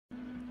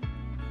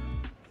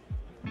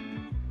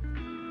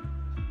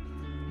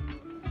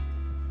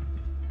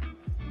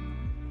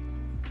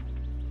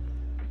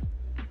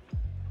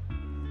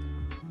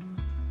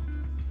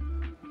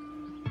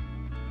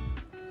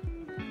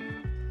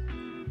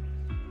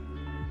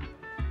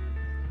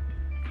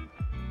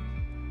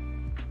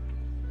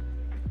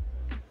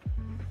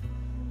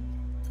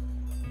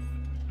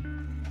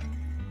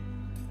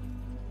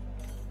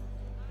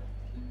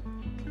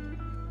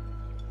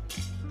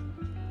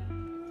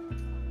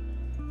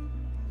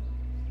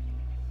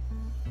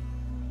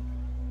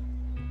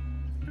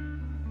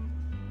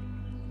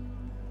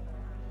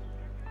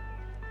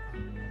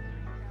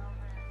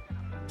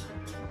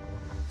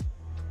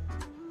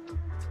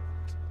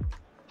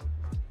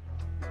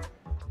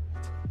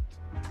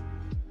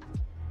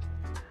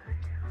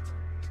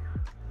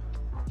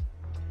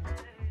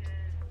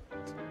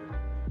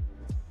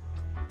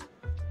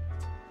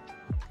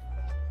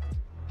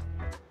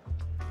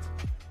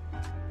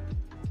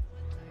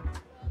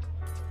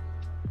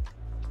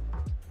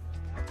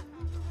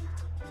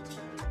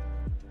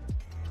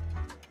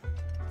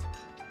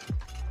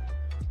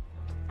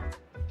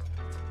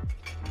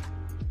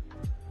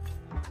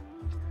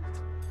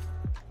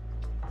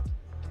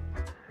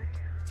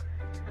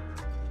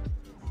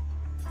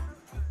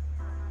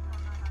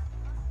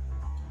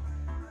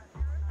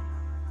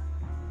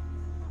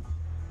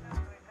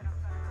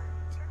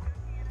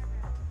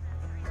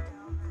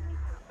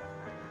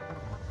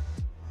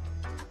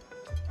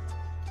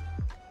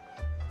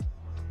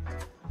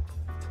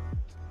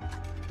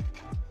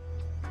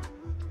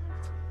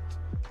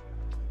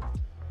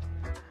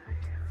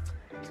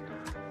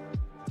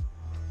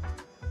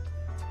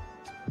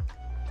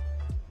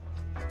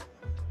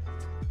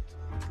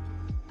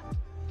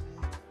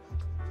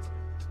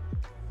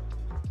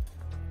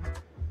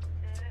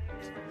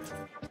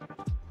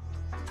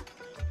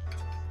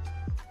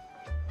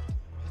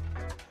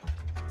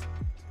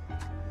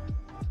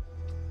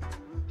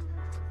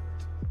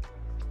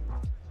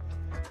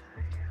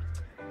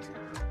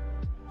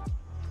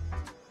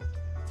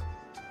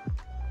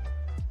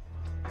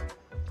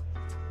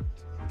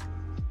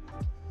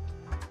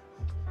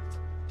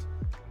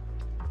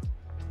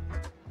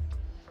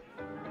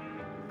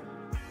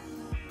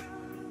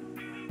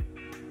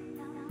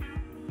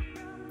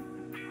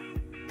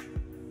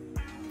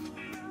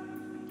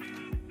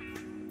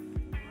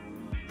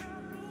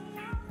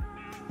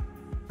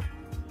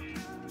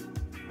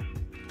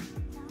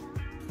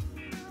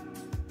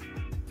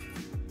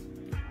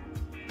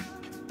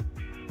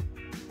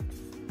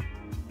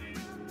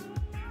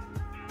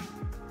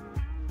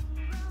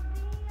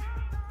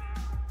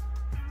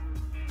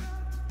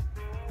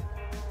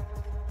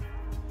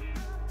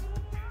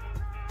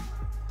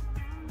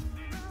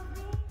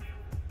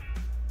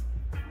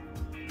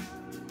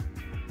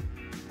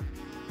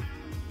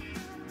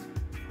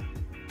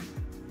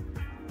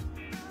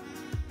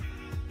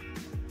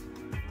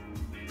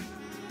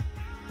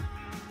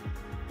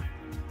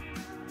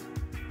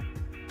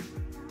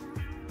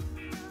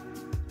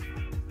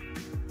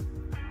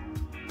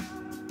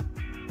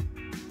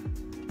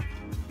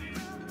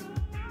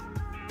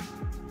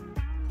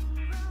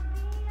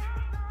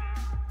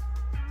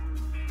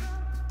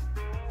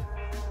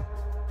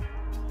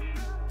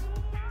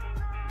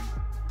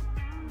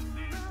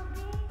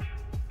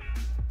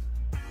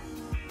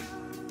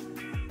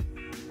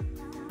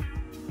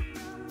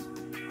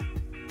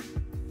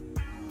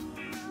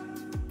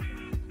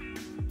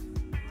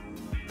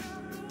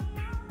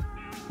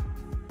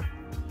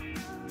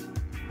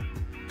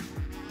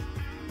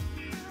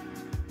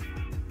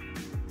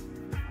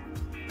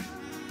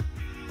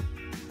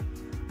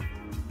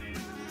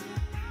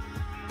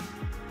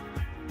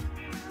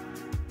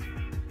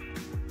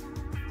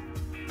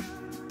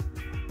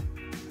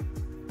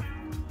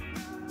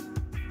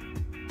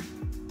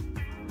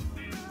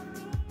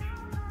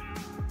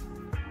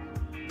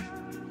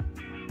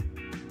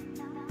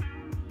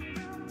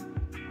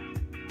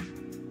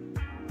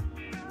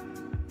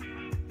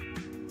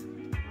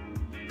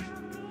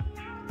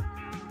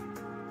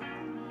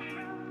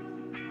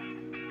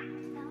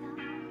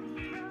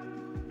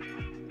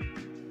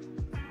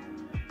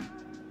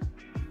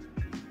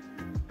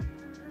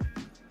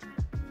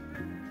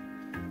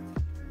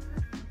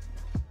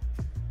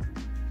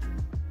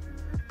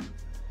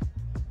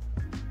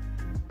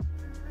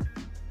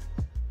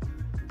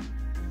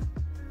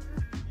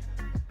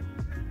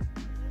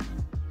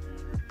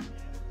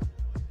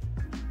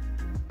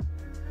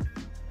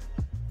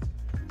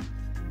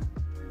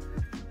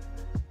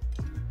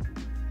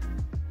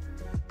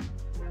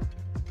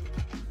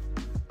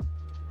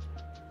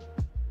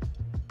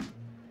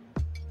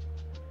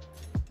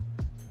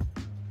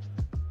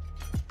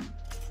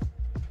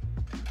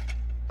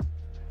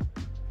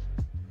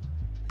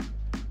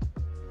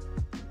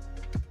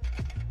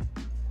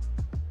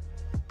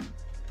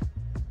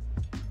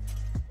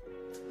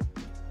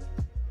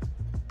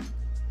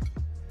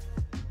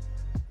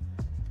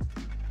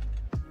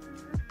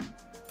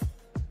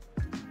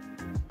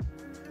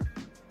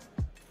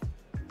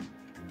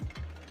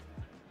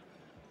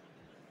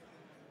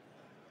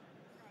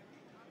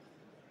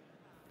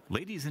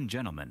Ladies and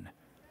gentlemen,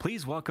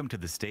 please welcome to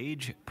the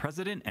stage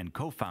President and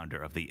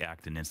co-founder of the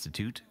Acton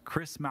Institute,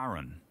 Chris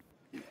Barron.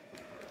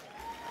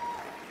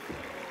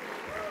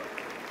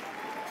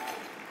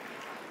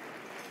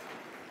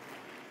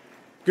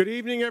 Good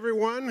evening,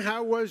 everyone.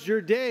 How was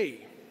your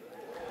day?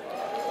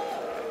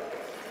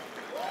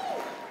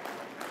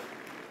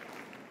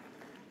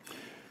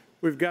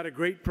 We've got a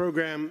great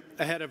program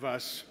ahead of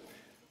us,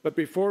 but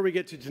before we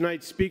get to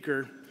tonight's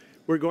speaker,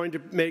 we're going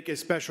to make a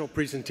special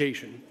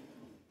presentation.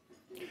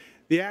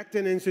 The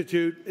Acton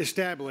Institute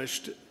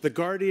established the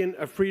Guardian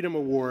of Freedom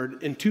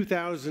Award in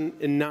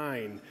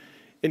 2009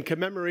 in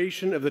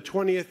commemoration of the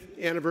 20th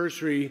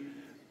anniversary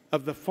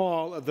of the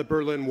fall of the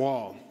Berlin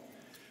Wall,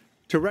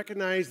 to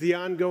recognize the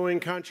ongoing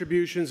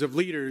contributions of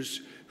leaders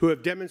who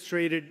have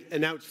demonstrated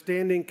an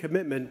outstanding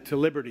commitment to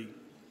liberty.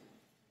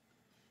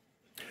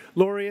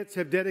 Laureates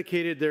have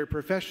dedicated their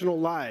professional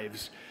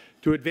lives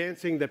to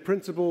advancing the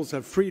principles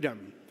of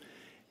freedom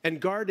and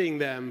guarding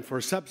them for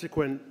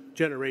subsequent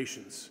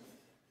generations.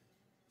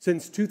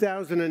 Since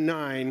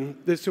 2009,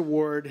 this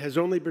award has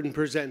only been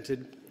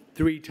presented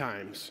 3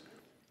 times.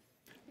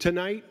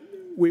 Tonight,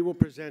 we will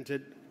present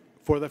it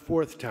for the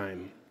 4th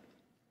time.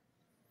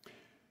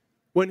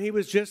 When he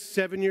was just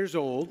 7 years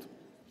old,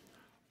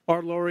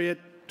 our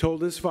laureate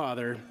told his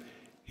father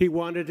he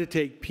wanted to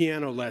take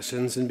piano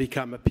lessons and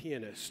become a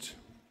pianist.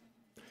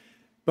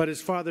 But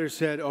his father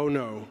said, "Oh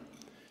no,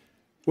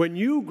 when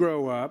you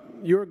grow up,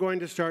 you're going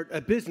to start a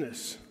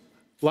business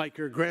like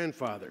your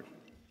grandfather."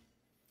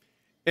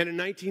 And in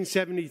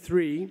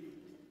 1973,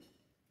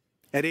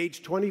 at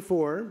age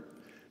 24,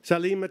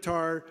 Salim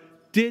Matar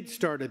did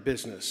start a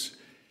business.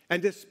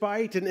 And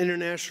despite an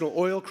international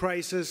oil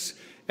crisis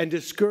and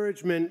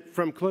discouragement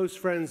from close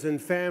friends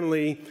and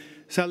family,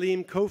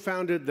 Salim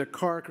co-founded the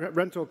car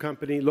rental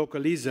company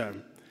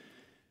Localiza.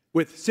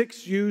 With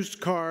 6 used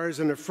cars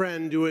and a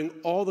friend doing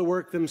all the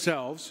work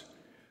themselves,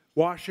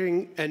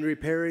 washing and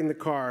repairing the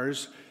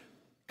cars,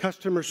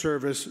 customer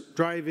service,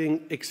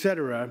 driving,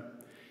 etc.,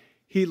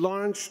 he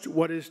launched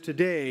what is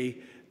today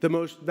the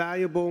most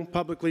valuable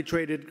publicly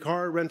traded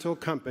car rental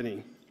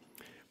company.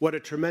 What a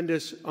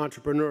tremendous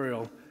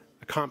entrepreneurial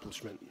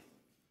accomplishment.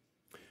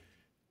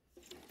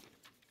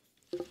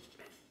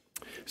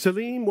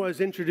 Salim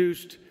was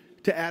introduced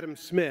to Adam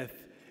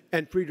Smith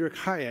and Friedrich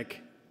Hayek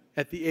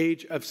at the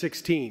age of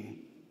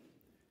 16.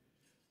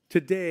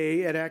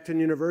 Today at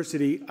Acton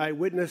University, I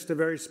witnessed a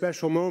very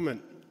special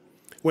moment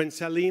when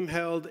Salim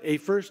held a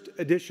first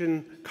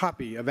edition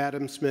copy of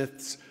Adam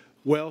Smith's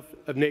Wealth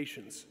of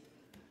Nations.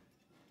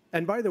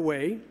 And by the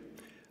way,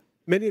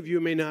 many of you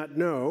may not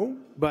know,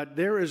 but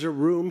there is a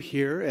room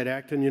here at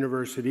Acton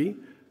University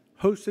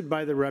hosted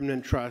by the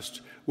Remnant Trust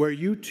where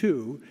you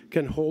too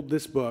can hold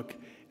this book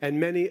and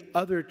many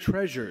other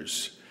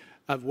treasures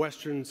of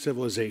Western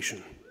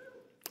civilization.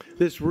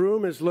 This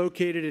room is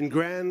located in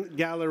Grand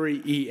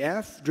Gallery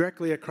EF,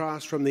 directly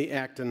across from the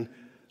Acton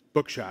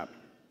Bookshop.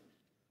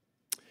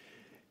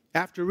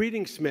 After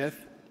reading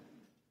Smith,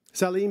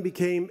 Salim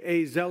became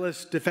a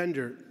zealous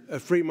defender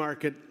of free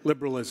market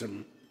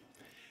liberalism.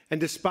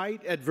 And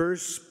despite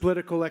adverse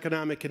political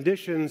economic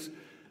conditions,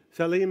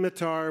 Salim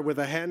Matar, with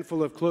a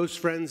handful of close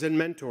friends and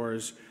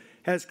mentors,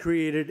 has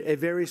created a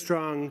very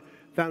strong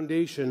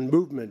foundation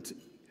movement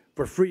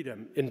for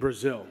freedom in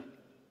Brazil.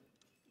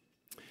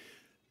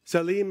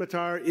 Salim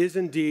Matar is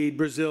indeed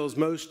Brazil's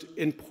most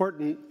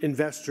important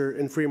investor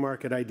in free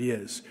market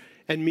ideas,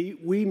 and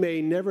we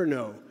may never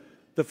know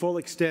the full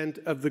extent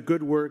of the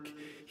good work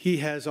he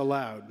has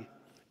allowed,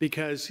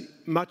 because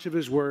much of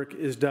his work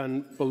is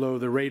done below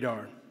the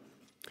radar.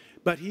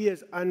 But he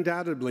is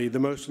undoubtedly the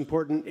most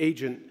important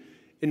agent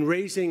in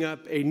raising up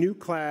a new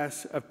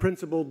class of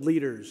principled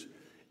leaders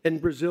in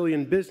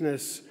Brazilian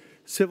business,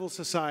 civil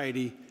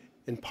society,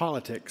 and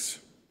politics.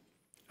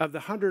 Of the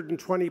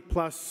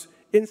 120-plus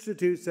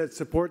institutes that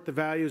support the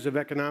values of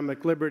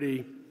economic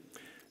liberty,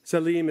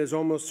 Salim is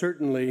almost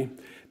certainly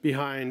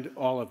behind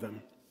all of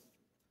them.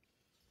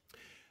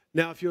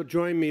 Now, if you'll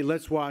join me,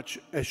 let's watch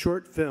a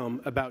short film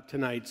about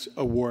tonight's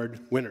award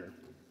winner.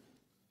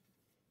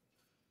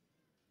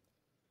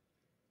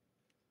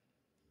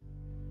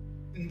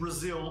 In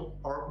Brazil,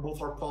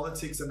 both our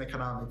politics and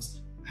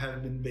economics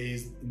have been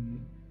based in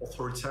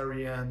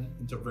authoritarian,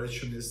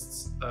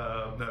 interventionist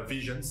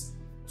visions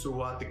to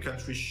what the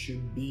country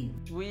should be.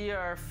 We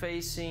are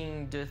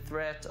facing the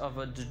threat of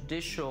a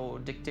judicial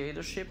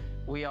dictatorship.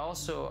 We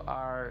also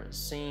are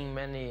seeing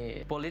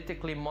many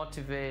politically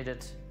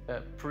motivated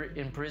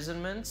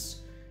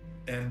imprisonments.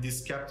 And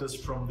this kept us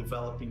from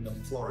developing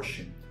and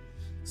flourishing.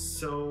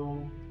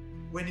 So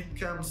when it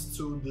comes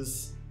to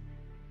this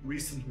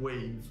recent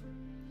wave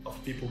of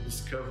people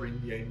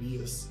discovering the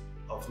ideas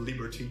of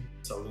liberty,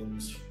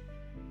 Salim's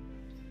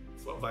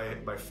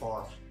by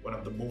far one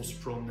of the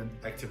most prominent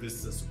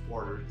activists and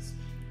supporters,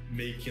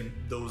 making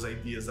those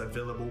ideas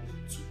available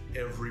to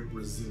every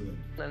Brazilian.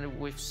 And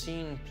we've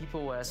seen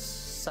people as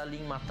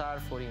Salim Matar,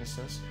 for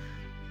instance,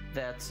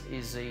 that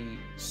is a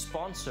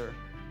sponsor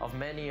of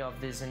many of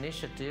these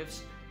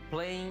initiatives,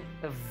 playing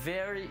a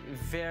very,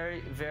 very,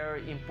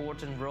 very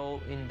important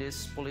role in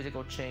this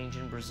political change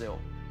in Brazil.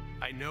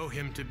 I know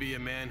him to be a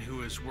man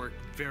who has worked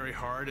very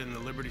hard in the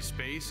liberty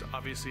space,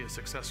 obviously a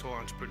successful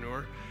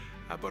entrepreneur,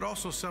 but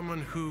also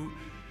someone who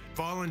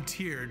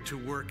volunteered to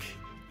work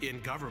in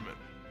government,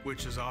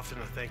 which is often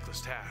a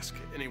thankless task.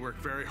 And he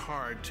worked very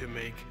hard to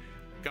make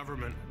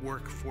government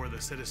work for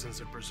the citizens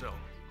of Brazil.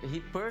 He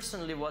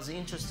personally was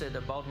interested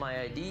about my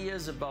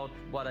ideas, about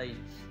what I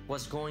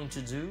was going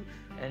to do.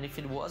 And if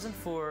it wasn't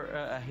for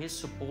his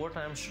support,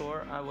 I'm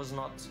sure I was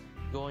not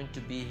going to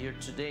be here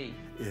today.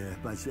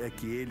 Mas é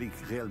que ele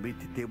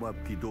realmente tem uma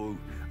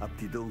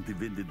aptidão de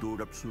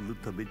vendedor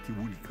absolutamente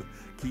única,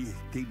 que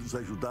tem nos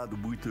ajudado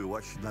muito, eu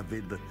acho, na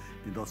venda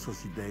de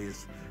nossas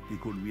ideias de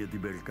economia de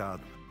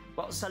mercado.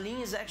 Well,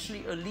 Salim is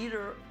actually a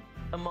leader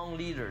among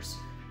leaders,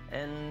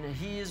 and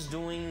he is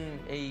doing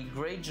a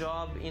great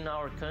job in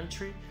our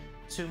country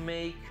to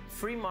make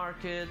free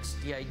markets,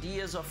 the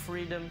ideas of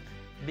freedom,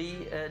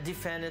 be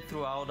defended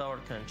throughout our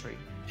country.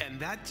 And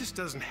that just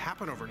doesn't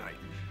happen overnight.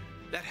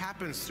 That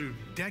happens through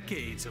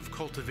decades of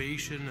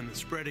cultivation and the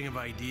spreading of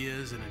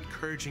ideas and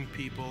encouraging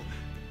people,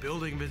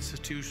 building of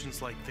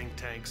institutions like think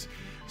tanks.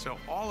 So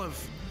all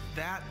of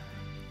that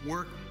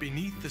work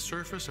beneath the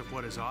surface of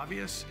what is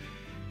obvious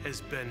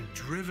has been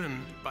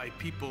driven by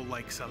people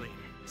like Salim.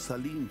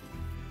 Salim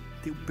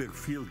tem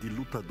perfil de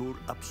lutador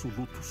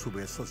absoluto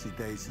sobre essas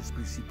ideias, esses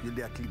princípios.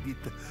 Ele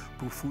acredita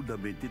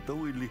profundamente.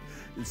 Então ele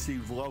se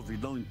envolve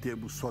não em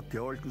termos só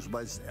teóricos,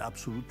 mas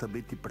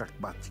absolutamente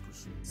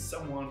pragmáticos.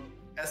 Someone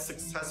as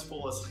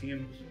successful as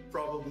him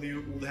probably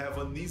would have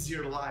an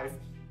easier life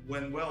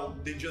when, well,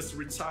 they just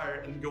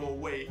retire and go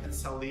away, and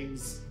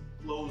Salim's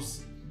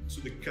close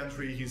to the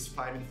country he's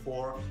fighting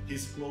for.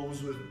 He's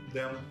close with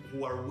them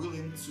who are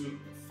willing to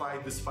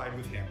fight this fight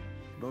with him.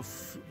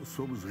 Nós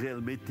somos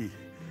realmente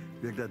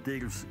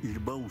verdadeiros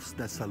irmãos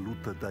nessa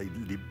luta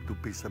do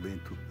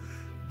pensamento,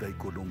 da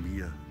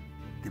economia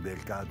de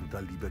mercado,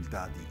 da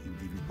liberdade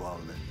individual,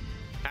 né?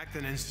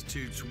 Acton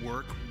Institute's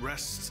work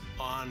rests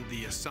on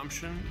the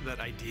assumption that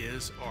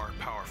ideas are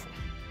powerful.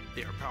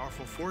 They are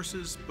powerful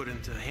forces put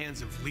into the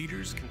hands of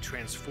leaders can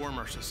transform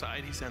our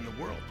societies and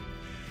the world.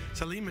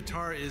 Salim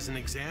Matar is an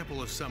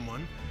example of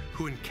someone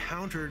who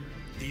encountered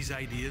these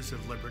ideas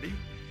of liberty,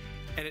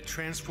 and it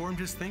transformed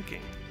his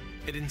thinking.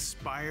 It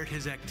inspired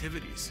his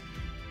activities,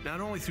 not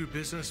only through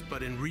business,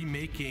 but in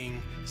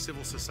remaking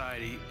civil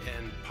society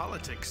and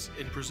politics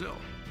in Brazil.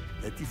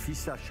 É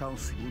difícil achar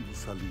segundo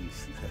Salim,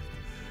 certo?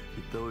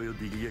 Então eu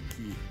diria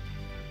que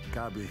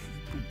cabe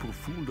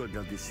profundo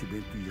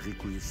agradecimento e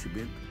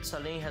reconhecimento.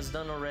 Salim has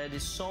done already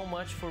so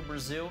much for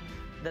Brazil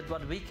that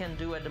what we can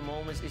do at the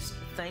moment is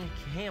thank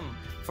him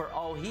for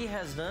all he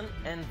has done,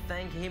 and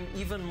thank him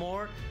even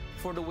more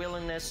for the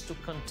willingness to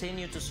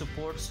continue to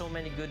support so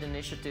many good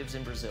initiatives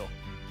in Brazil.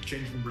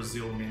 Changing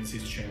Brazil means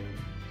he's changing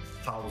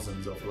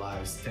thousands of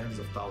lives, tens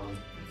of thousands,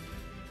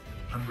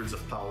 hundreds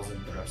of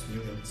thousands, perhaps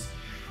millions.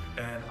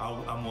 And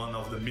I'm one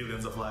of the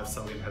millions of lives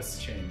Salim has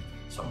changed.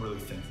 So I'm really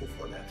thankful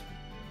for that.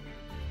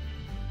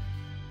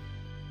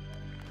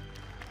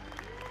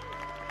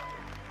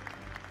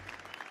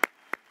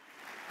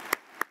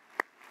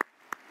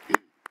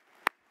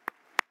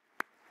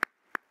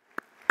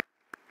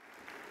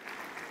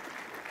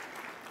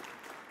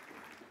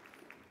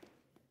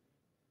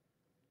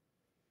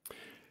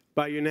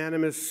 By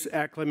unanimous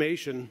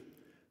acclamation,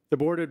 the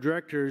Board of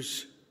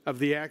Directors of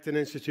the Acton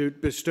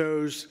Institute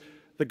bestows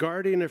the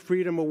Guardian of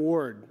Freedom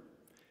Award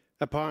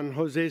upon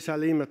Jose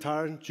Salim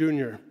Matar,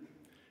 Jr.,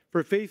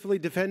 for faithfully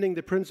defending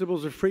the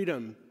principles of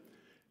freedom,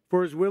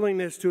 for his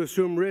willingness to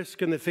assume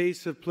risk in the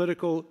face of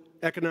political,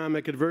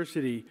 economic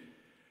adversity,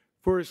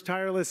 for his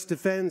tireless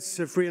defense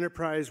of free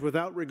enterprise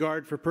without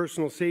regard for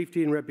personal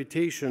safety and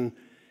reputation,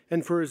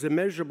 and for his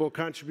immeasurable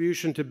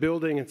contribution to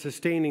building and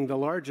sustaining the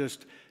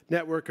largest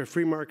network of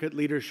free market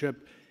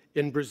leadership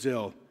in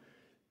Brazil.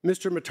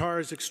 Mr.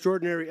 Matar's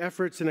extraordinary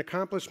efforts and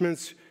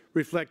accomplishments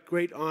reflect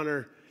great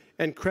honor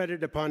and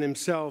credit upon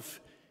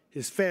himself,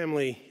 his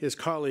family, his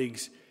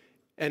colleagues,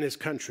 and his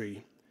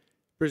country.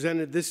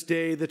 Presented this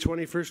day, the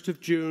 21st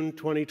of June,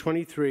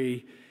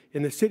 2023,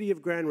 in the city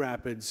of Grand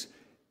Rapids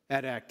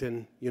at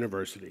Acton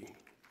University.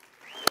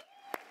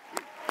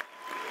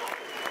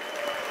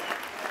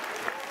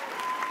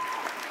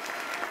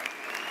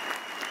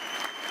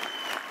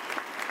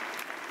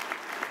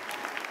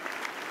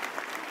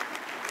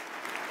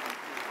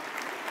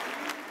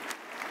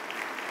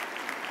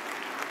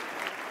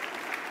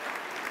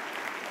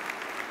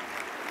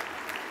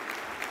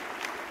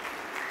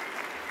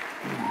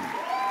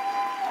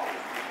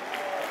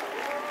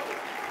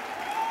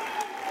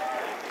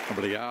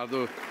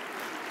 Obrigado.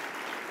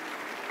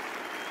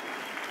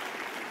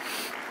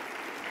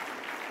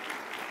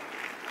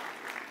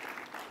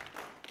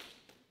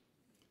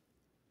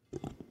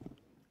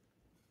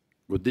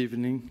 Good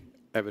evening,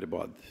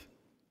 everybody.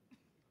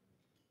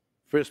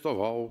 First of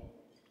all,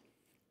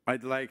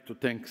 I'd like to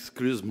thank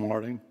Chris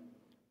Martin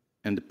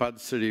and Padre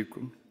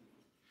Serico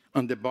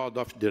and the board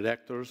of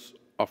directors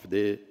of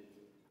the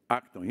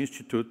Acton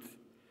Institute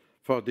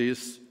for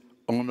this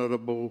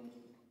honorable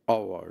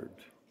award.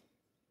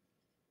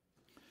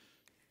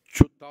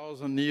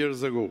 2,000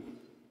 years ago,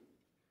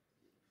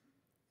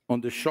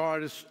 on the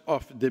shores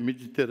of the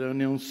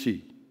Mediterranean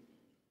Sea,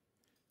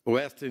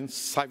 Western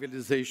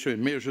civilization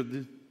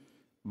emerged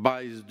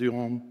based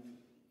on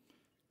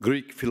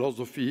Greek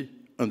philosophy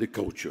and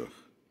culture,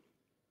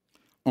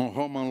 on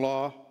Roman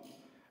law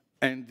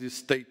and the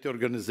state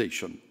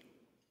organization,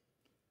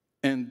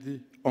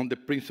 and on the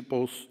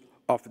principles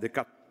of the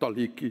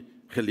Catholic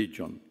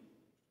religion.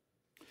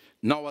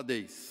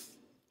 Nowadays,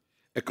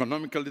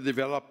 economically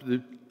developed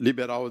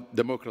liberal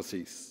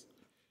democracies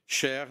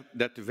share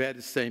that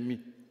very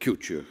same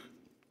culture.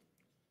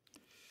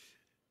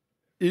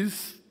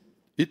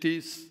 It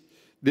is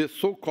the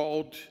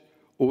so-called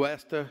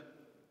Western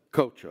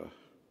culture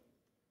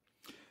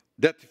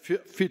that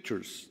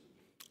features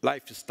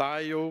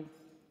lifestyle,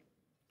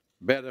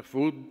 better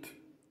food,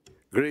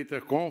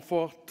 greater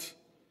comfort,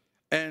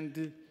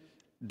 and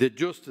the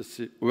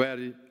justice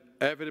where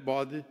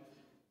everybody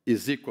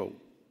is equal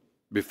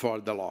before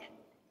the law.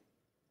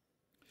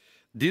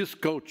 This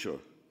culture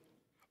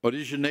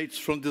originates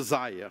from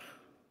desire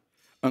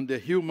and the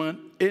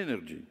human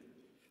energy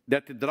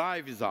that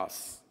drives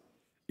us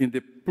in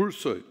the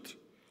pursuit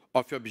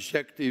of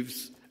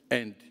objectives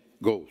and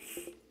goals.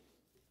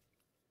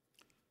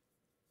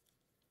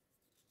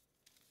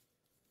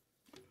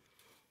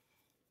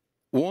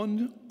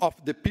 One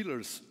of the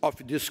pillars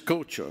of this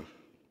culture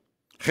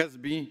has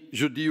been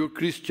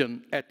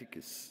Judeo-Christian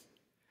ethics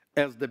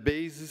as the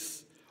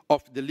basis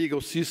of the legal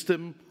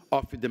system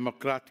of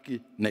democratic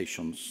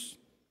nations.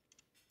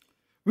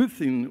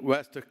 Within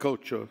Western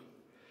culture,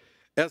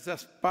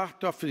 as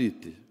part of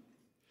it,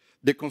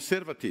 the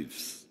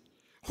conservatives,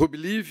 who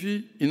believe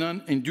in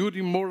an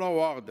enduring moral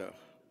order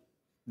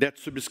that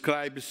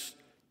subscribes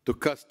to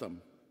custom,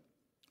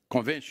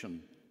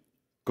 convention,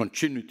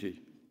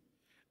 continuity,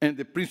 and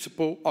the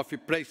principle of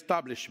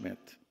pre-establishment,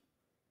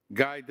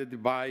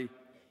 guided by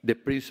the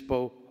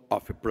principle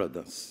of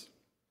prudence.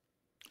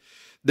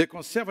 The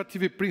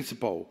conservative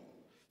principle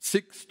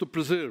seeks to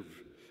preserve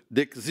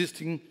the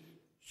existing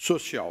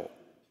social,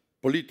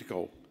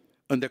 political,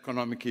 and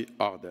economic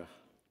order.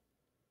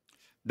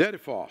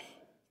 Therefore,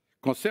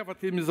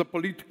 conservatism is a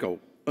political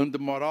and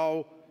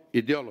moral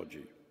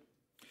ideology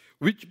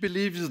which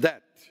believes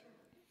that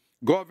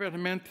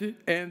government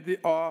and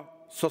our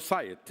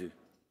society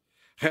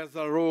has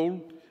a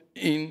role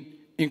in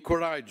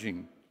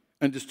encouraging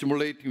and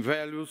stimulating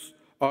values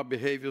or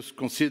behaviors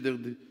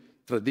considered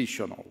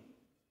traditional.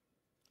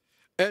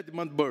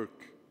 Edmund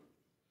Burke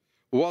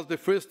was the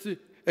first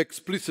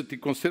explicitly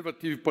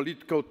conservative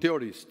political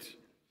theorist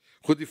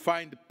who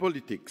defined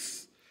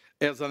politics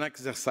as an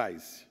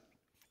exercise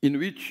in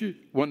which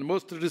one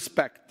must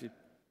respect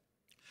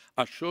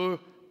a sure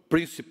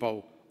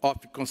principle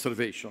of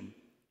conservation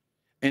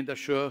and a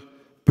sure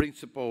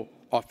principle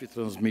of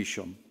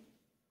transmission,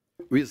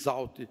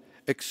 without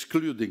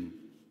excluding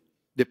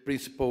the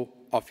principle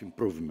of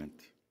improvement.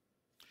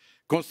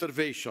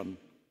 Conservation,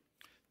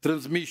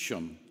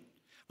 transmission,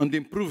 and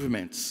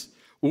improvements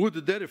would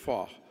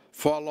therefore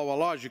follow a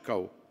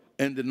logical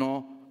and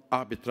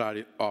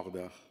non-arbitrary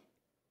order.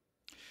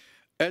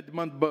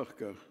 Edmund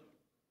Burke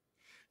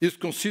is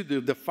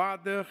considered the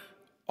father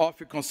of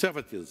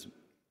conservatism,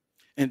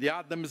 and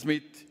Adam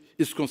Smith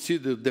is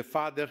considered the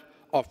father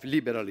of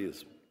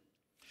liberalism.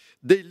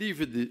 They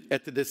lived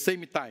at the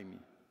same time,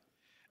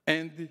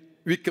 and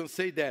we can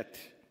say that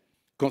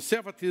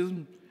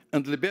conservatism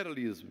and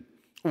liberalism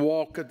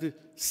walked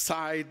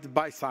side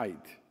by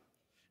side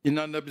in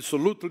an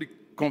absolutely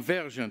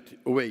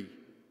convergent way,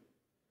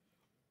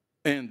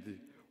 and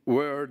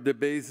were the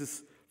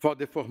basis for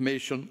the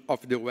formation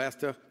of the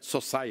Western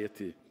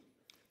society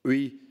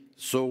we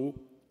so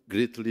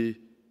greatly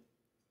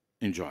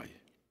enjoy.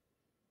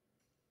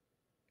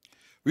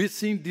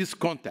 Within this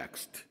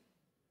context,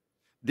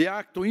 the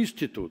Acton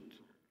Institute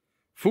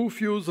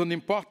fulfills an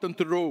important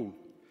role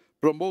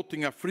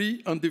promoting a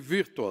free and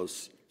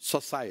virtuous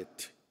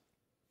society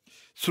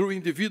through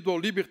individual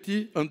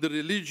liberty and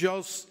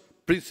religious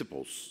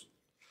principles,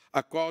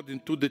 according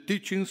to the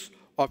teachings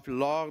of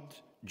Lord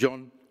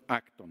John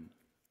Acton,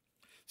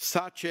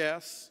 such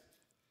as,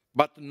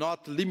 but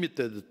not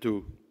limited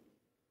to,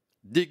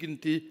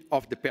 dignity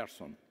of the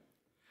person,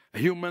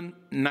 human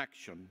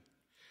action,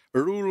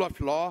 rule of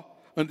law,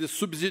 and the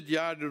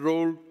subsidiary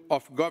role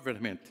of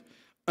government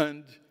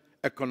and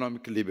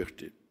economic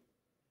liberty.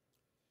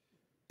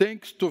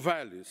 Thanks to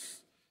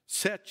values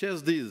such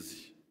as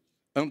these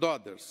and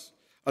others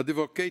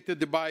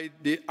advocated by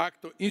the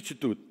Acton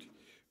Institute,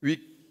 we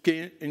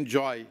can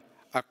enjoy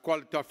a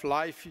quality of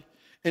life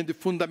and the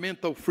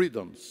fundamental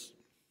freedoms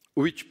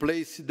which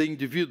place the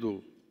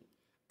individual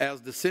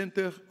as the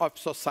center of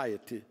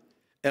society,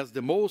 as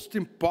the most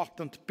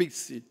important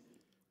piece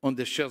on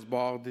the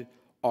chessboard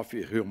of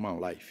human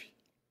life.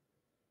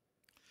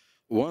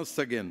 Once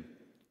again,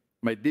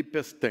 my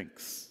deepest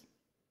thanks,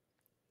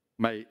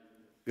 my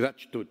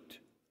gratitude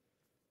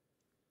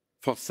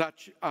for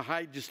such a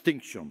high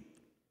distinction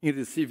in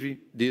receiving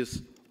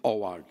this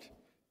award.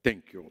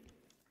 Thank you.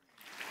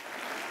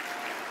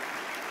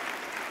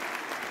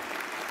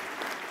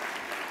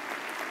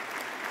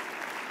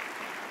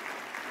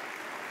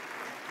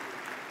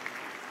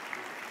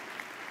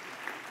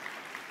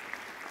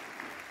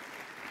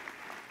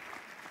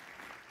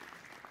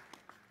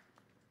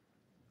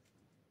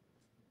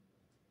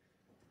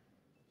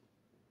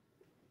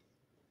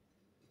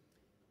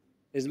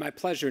 It is my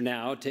pleasure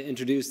now to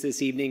introduce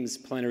this evening's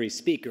plenary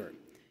speaker.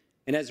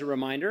 And as a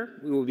reminder,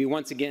 we will be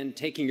once again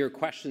taking your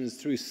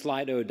questions through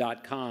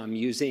slido.com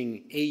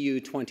using AU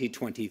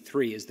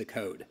 2023 as the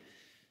code.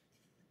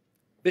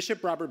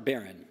 Bishop Robert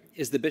Barron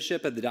is the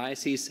Bishop of the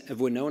Diocese of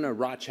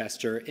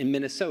Winona-Rochester in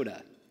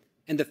Minnesota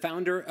and the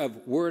founder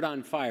of Word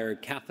on Fire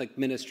Catholic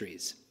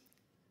Ministries.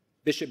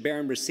 Bishop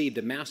Barron received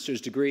a master's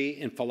degree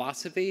in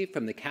philosophy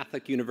from the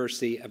Catholic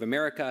University of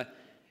America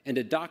and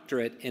a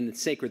doctorate in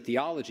sacred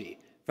theology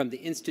from the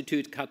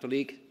Institut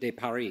Catholique de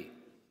Paris.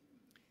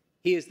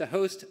 He is the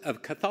host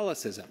of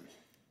Catholicism,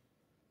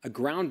 a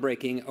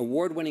groundbreaking,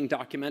 award-winning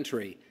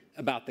documentary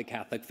about the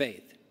Catholic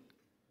faith.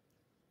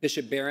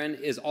 Bishop Barron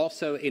is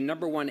also a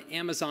 #1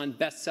 Amazon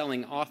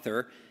best-selling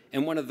author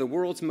and one of the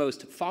world's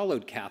most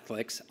followed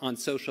Catholics on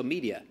social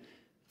media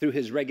through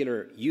his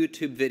regular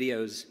YouTube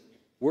videos,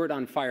 Word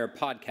on Fire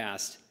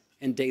podcast,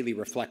 and daily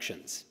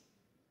reflections.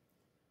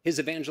 His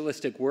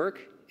evangelistic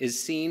work is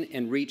seen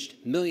and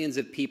reached millions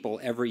of people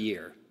every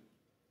year.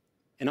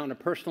 And on a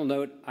personal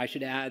note, I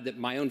should add that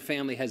my own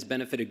family has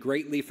benefited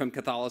greatly from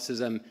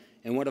Catholicism,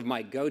 and one of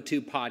my go-to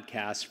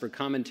podcasts for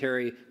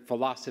commentary,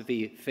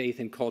 philosophy, faith,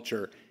 and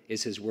culture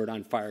is his Word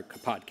on Fire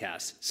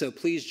podcast. So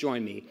please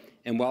join me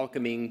in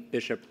welcoming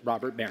Bishop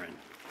Robert Barron.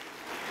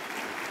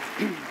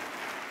 Thanks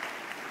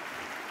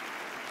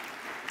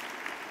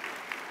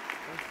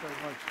very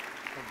much.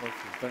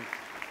 Thanks.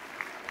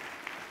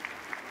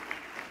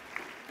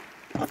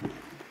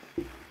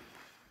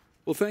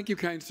 Well, thank you,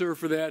 kind sir,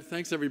 for that.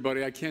 Thanks,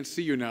 everybody. I can't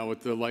see you now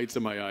with the lights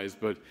in my eyes,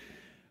 but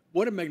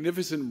what a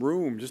magnificent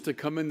room just to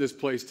come in this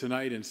place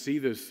tonight and see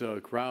this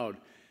crowd.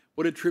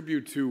 What a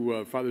tribute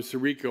to Father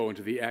Sirico and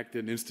to the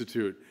Acton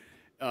Institute,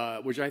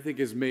 which I think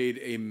has made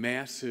a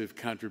massive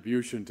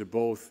contribution to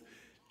both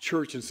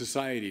church and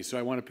society. So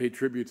I want to pay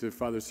tribute to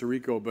Father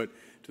Sirico, but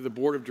to the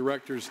board of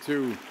directors,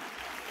 too.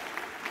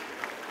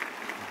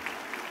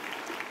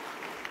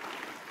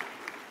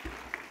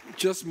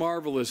 Just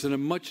marvelous and a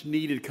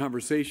much-needed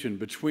conversation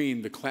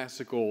between the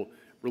classical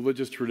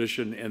religious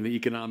tradition and the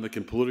economic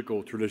and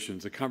political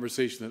traditions, a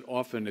conversation that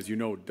often, as you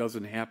know,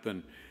 doesn't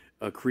happen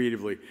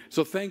creatively.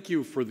 So thank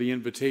you for the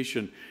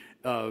invitation.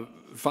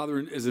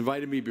 Father has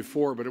invited me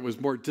before, but it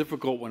was more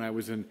difficult when I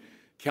was in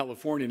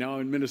California. Now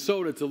in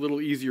Minnesota, it's a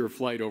little easier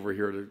flight over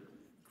here to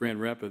Grand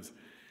Rapids.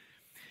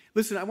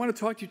 Listen, I want to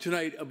talk to you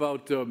tonight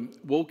about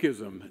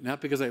wokeism,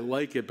 not because I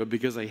like it, but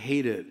because I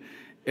hate it.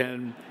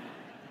 And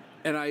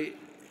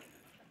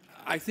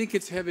I think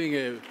it's having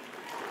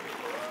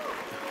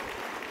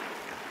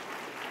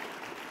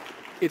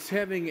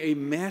a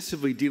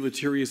massively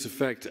deleterious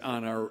effect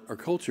on our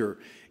culture.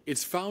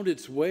 It's found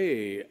its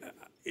way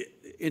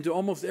into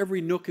almost every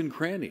nook and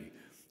cranny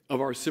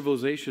of our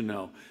civilization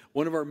now.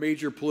 One of our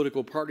major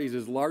political parties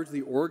is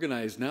largely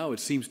organized now, it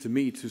seems to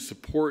me, to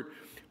support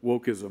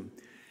wokeism.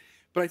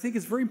 But I think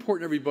it's very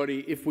important,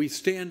 everybody, if we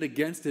stand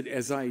against it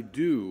as I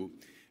do,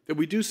 that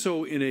we do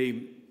so in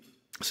a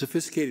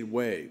sophisticated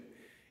way.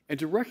 And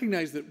to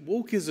recognize that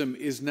wokeism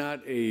is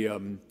not a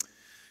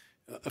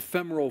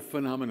ephemeral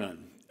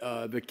phenomenon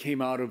that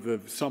came out of the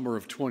summer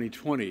of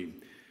 2020.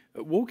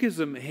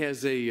 Wokeism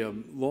has a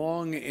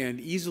long and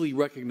easily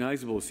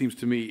recognizable, it seems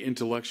to me,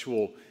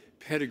 intellectual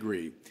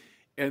pedigree.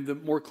 And the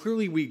more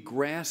clearly we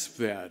grasp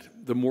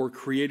that, the more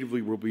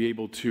creatively we'll be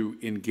able to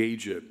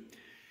engage it.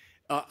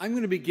 I'm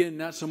going to begin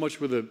not so much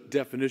with a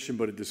definition,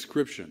 but a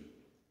description.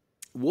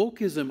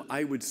 Wokeism,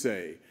 I would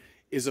say,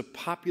 is a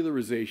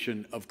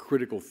popularization of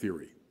critical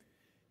theory.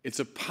 It's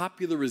a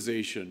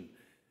popularization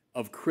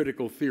of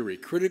critical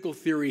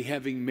theory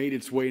having made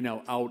its way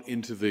now out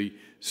into the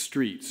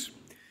streets.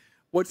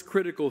 What's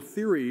critical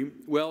theory?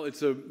 Well,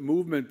 it's a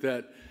movement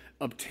that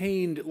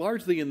obtained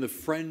largely in the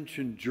French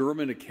and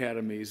German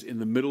academies in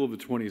the middle of the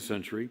 20th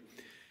century.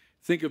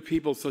 Think of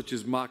people such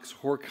as Max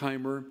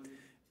Horkheimer,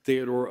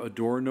 Theodor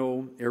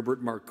Adorno,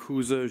 Herbert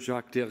Marcuse,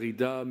 Jacques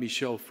Derrida,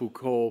 Michel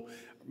Foucault,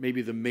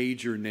 maybe the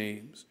major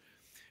names.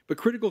 But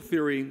critical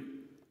theory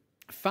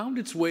found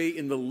its way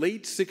in the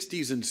late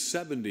 60s and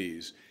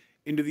 70s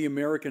into the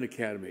American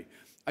Academy.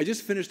 I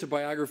just finished a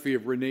biography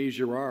of René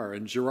Girard,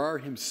 and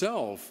Girard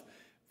himself,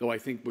 though I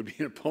think would be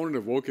an opponent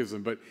of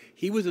wokeism, but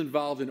he was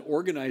involved in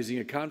organizing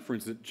a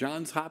conference at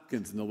Johns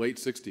Hopkins in the late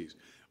 60s,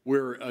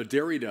 where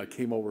Derrida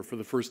came over for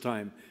the first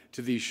time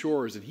to these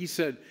shores, and he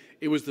said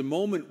it was the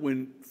moment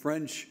when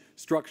French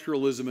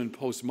structuralism and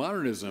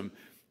postmodernism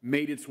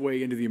made its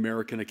way into the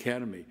American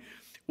Academy.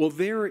 Well,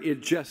 there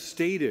it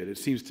gestated, it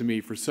seems to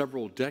me, for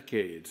several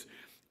decades,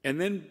 and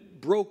then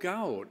broke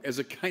out as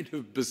a kind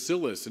of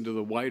bacillus into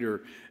the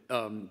wider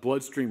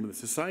bloodstream of the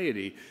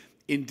society,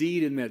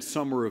 indeed in that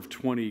summer of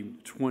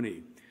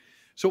 2020.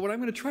 So what I'm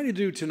going to try to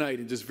do tonight,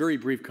 in just very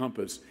brief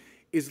compass,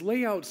 is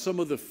lay out some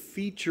of the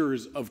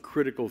features of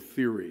critical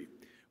theory,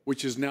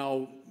 which has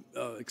now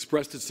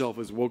expressed itself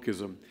as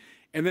wokeism,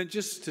 and then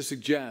just to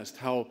suggest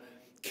how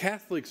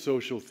Catholic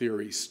social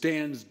theory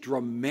stands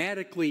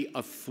dramatically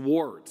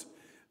athwart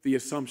the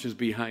assumptions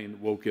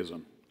behind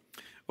wokeism.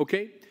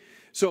 Okay?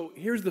 So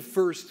here's the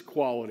first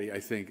quality, I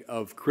think,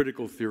 of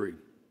critical theory.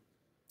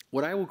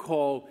 What I will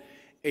call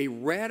a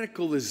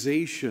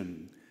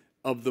radicalization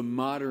of the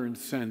modern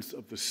sense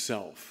of the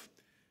self.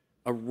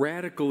 A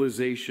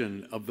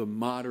radicalization of the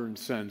modern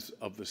sense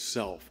of the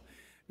self.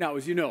 Now,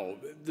 as you know,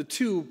 the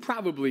two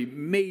probably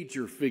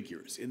major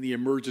figures in the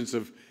emergence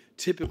of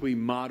typically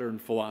modern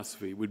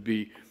philosophy would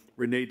be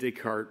René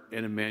Descartes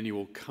and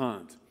Immanuel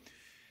Kant.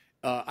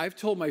 I've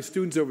told my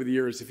students over the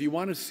years, if you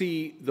want to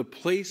see the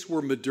place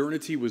where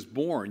modernity was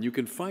born, you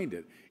can find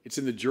it. It's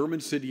in the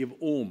German city of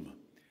Ulm.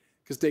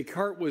 Because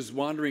Descartes was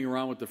wandering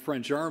around with the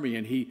French army,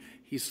 and he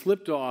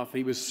slipped off.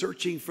 He was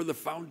searching for the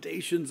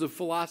foundations of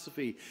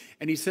philosophy.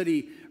 And he said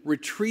he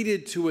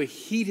retreated to a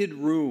heated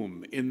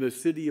room in the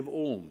city of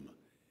Ulm.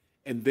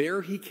 And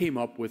there he came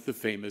up with the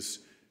famous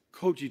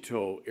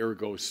cogito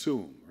ergo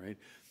sum, right?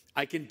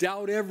 I can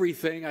doubt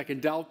everything. I can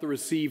doubt the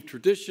received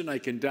tradition. I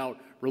can doubt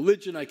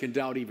religion. I can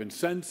doubt even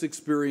sense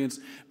experience.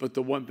 But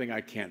the one thing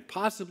I can't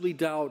possibly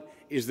doubt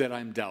is that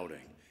I'm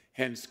doubting.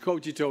 Hence,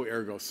 cogito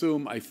ergo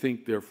sum, I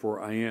think,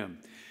 therefore I am.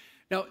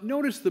 Now,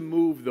 notice the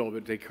move, though,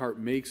 that Descartes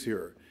makes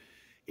here,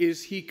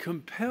 is he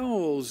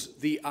compels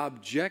the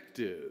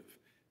objective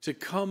to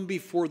come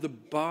before the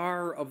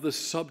bar of the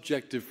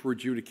subjective for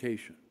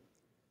adjudication.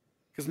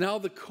 Because now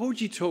the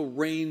cogito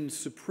reigns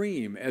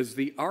supreme as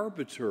the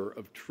arbiter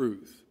of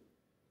truth.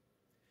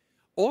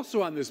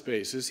 Also on this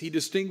basis, he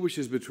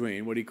distinguishes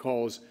between what he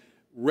calls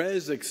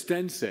res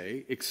extense,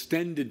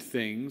 extended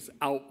things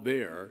out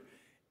there,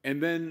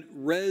 and then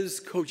res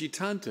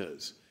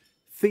cogitantes,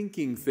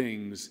 thinking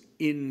things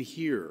in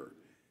here.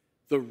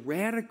 The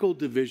radical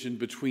division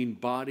between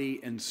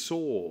body and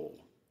soul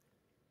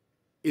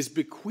is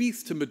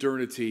bequeathed to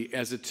modernity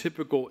as a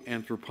typical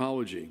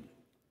anthropology.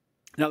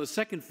 Now, the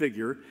second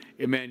figure,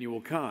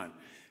 Immanuel Kant,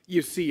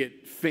 you see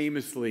it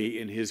famously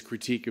in his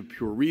critique of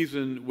pure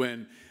reason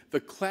when the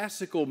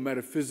classical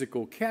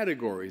metaphysical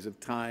categories of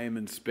time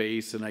and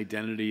space and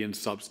identity and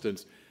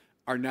substance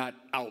are not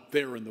out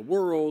there in the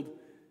world.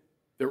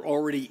 They're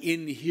already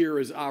in here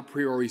as a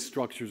priori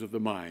structures of the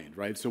mind,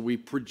 right? So we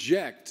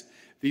project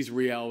these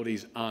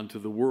realities onto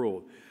the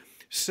world.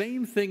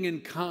 Same thing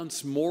in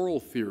Kant's moral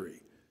theory.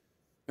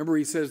 Remember,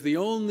 he says the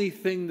only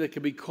thing that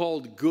can be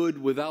called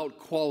good without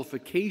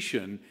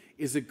qualification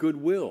is a good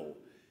will.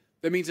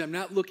 That means I'm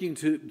not looking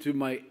to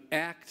my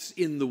acts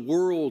in the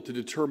world to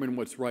determine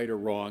what's right or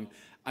wrong.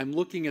 I'm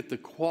looking at the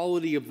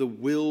quality of the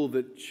will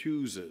that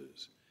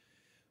chooses.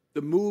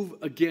 The move,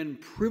 again,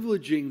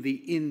 privileging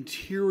the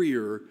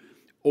interior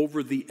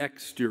over the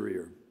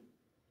exterior.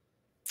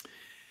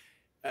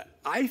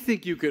 I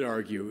think you could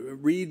argue,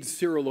 read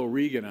Cyril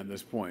O'Regan on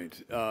this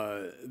point,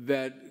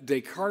 that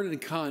Descartes and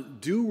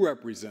Kant do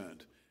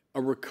represent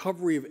a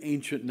recovery of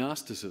ancient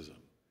Gnosticism,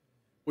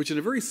 which in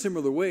a very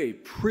similar way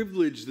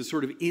privileged the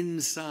sort of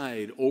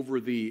inside over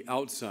the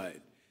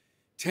outside,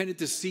 tended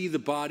to see the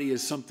body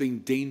as something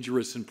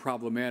dangerous and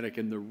problematic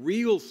and the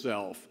real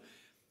self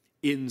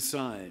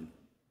inside.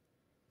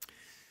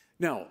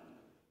 Now,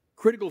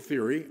 critical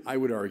theory, I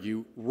would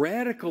argue,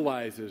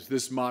 radicalizes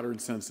this modern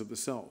sense of the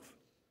self.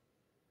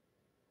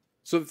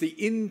 So that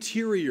the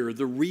interior,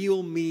 the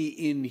real me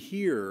in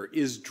here,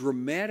 is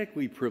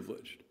dramatically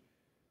privileged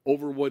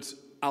over what's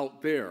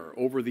out there,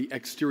 over the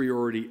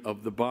exteriority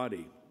of the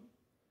body.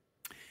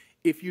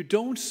 If you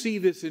don't see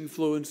this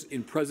influence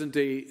in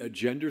present-day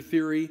gender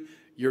theory,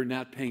 you're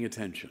not paying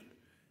attention.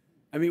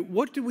 I mean,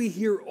 what do we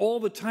hear all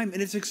the time?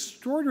 And it's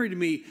extraordinary to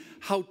me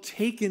how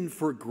taken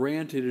for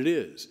granted it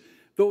is,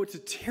 though it's a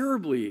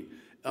terribly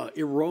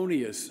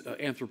erroneous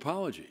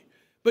anthropology.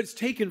 But it's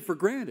taken for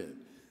granted.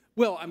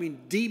 Well, I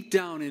mean, deep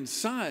down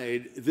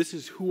inside, this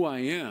is who I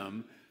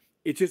am.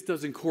 It just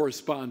doesn't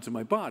correspond to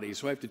my body,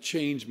 so I have to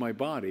change my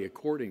body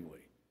accordingly.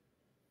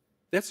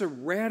 That's a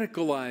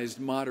radicalized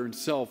modern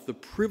self, the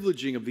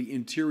privileging of the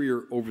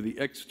interior over the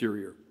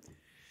exterior.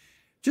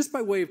 Just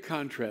by way of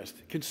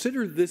contrast,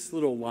 consider this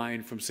little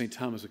line from St.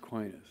 Thomas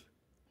Aquinas,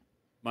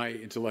 my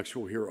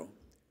intellectual hero.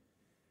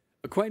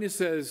 Aquinas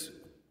says,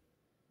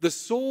 "The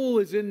soul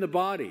is in the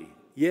body,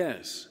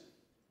 yes,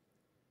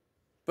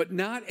 but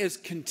not as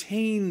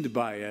contained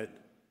by it,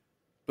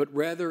 but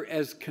rather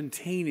as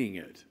containing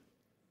it."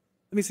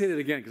 Let me say that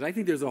again, because I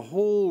think there's a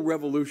whole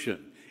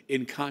revolution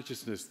in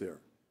consciousness there.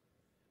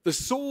 The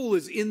soul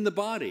is in the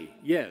body,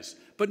 yes,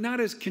 but not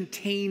as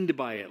contained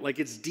by it, like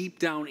it's deep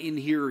down in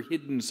here,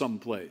 hidden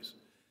someplace,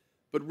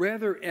 but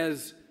rather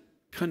as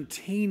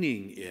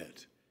containing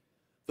it.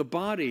 The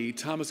body,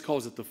 Thomas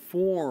calls it the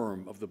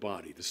form of the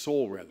body, the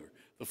soul rather,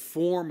 the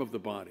form of the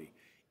body,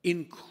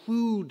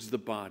 includes the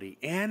body,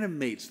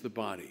 animates the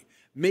body,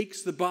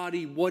 makes the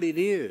body what it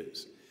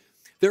is.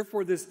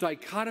 Therefore, this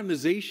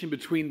dichotomization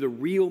between the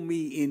real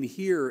me in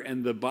here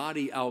and the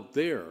body out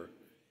there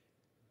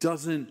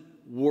doesn't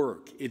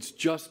work. It's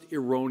just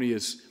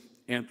erroneous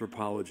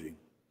anthropology.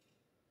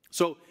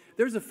 So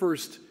there's a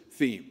first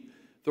theme,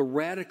 the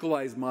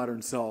radicalized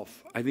modern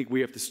self. I think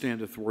we have to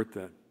stand to thwart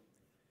that.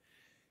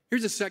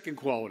 Here's a second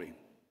quality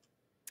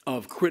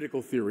of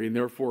critical theory and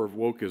therefore of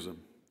wokeism.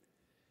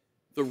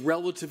 The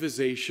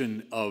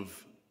relativization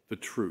of the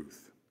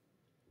truth.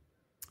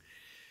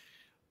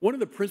 One of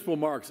the principal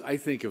marks, I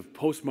think, of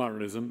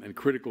postmodernism and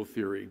critical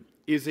theory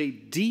is a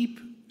deep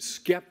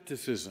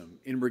skepticism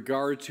in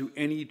regard to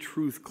any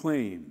truth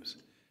claims,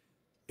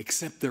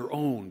 except their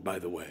own, by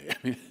the way.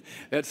 I mean,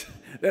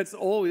 that's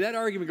all. That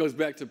argument goes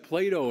back to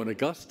Plato and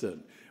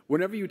Augustine.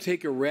 Whenever you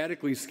take a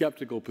radically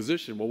skeptical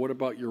position, well, what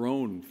about your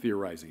own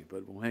theorizing?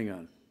 But well, hang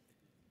on.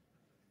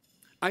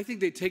 I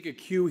think they take a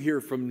cue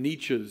here from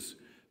Nietzsche's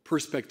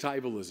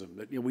perspectivalism,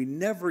 that we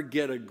never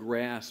get a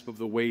grasp of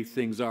the way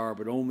things are,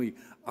 but only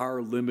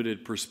our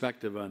limited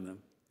perspective on them.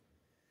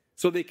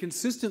 So they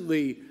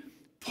consistently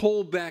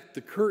pull back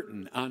the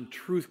curtain on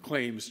truth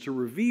claims to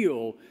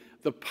reveal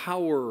the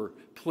power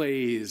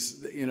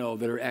plays,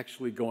 that are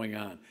actually going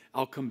on.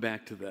 I'll come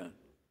back to that.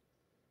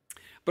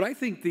 But I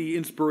think the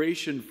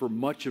inspiration for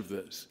much of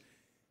this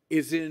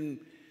is in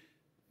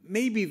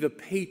maybe the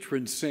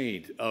patron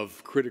saint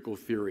of critical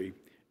theory,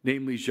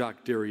 namely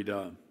Jacques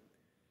Derrida.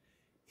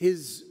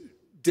 His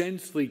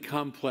densely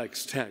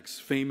complex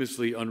texts,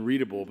 famously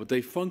unreadable, but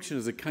they function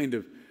as a kind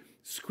of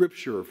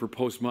scripture for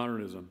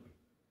postmodernism.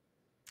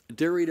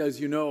 Derrida, as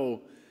you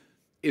know,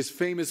 is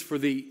famous for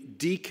the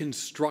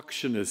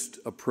deconstructionist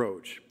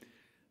approach.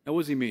 Now,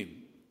 what does he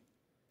mean?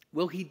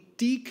 Well, he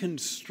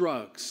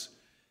deconstructs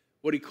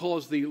what he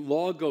calls the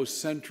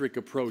logocentric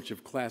approach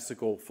of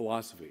classical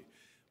philosophy,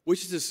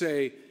 which is to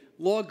say,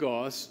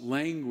 logos,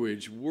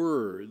 language,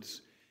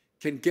 words,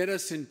 can get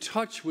us in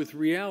touch with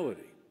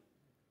reality.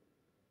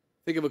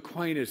 Think of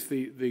Aquinas,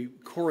 the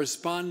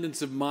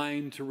correspondence of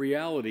mind to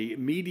reality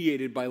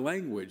mediated by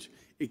language.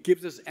 It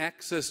gives us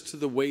access to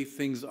the way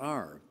things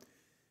are.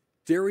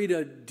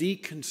 Derrida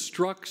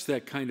deconstructs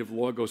that kind of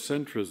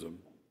logocentrism.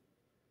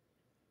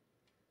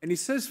 And he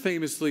says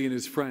famously in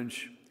his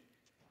French,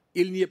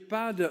 Il n'y a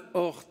pas de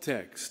hors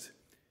texte.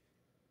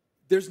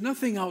 There's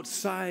nothing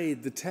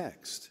outside the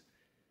text.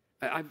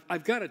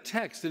 I've got a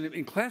text, and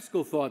in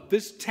classical thought,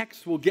 this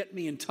text will get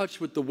me in touch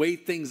with the way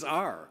things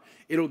are.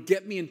 It'll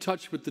get me in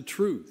touch with the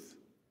truth.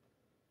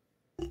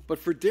 But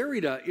for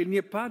Derrida, il n'y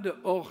a pas de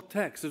hors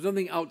texte. There's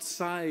nothing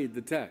outside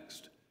the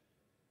text.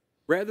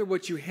 Rather,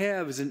 what you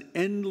have is an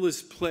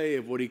endless play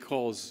of what he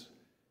calls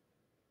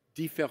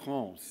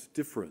différence,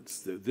 difference.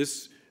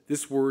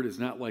 This word is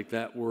not like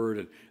that word,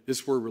 and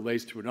this word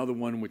relates to another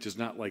one which is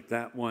not like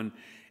that one.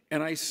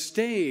 And I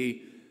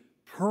stay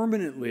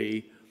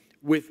permanently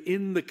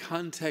within the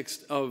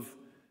context of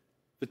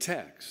the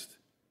text.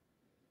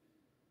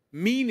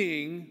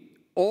 Meaning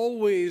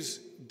always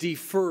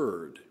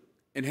deferred,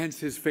 and hence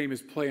his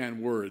famous play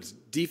on words.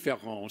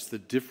 Différence, the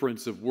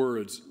difference of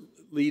words,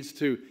 leads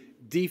to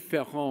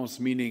différence,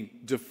 meaning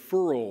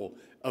deferral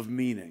of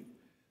meaning.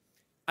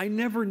 I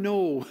never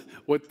know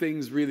what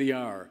things really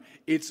are.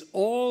 It's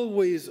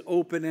always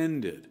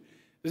open-ended.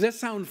 Does that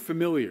sound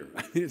familiar?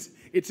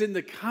 It's in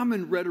the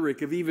common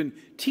rhetoric of even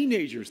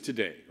teenagers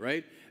today,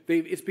 right?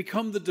 It's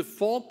become the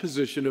default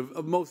position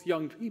of most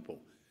young people.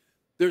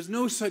 There's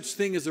no such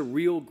thing as a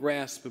real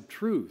grasp of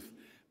truth,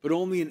 but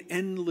only an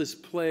endless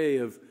play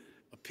of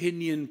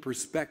opinion,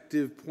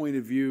 perspective, point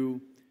of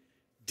view,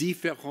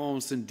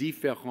 différence and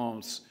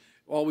différence,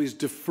 always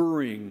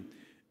deferring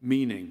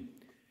meaning.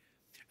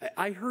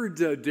 I heard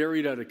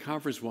Derrida at a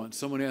conference once.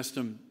 Someone asked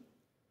him,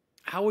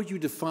 how would you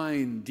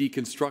define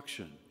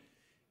deconstruction?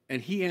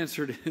 And he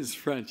answered in his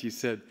French. He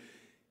said,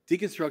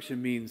 deconstruction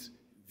means,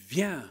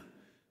 viens,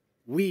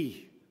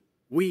 oui,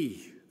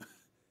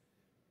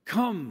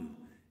 come,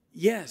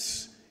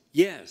 yes,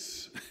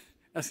 yes.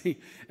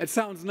 It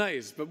sounds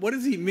nice, but what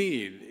does he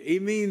mean? He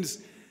means,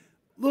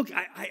 look,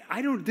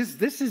 I don't,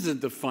 this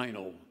isn't the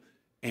final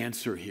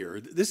answer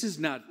here. This is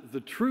not the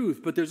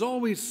truth, but there's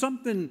always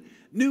something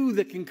new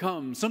that can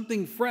come,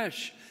 something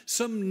fresh,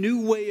 some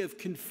new way of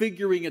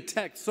configuring a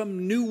text,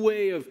 some new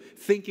way of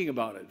thinking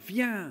about it.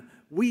 Viens,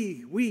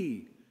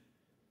 oui.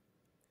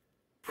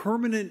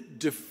 Permanent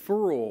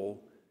deferral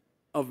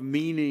of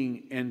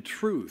meaning and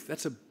truth.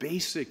 That's a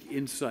basic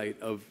insight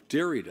of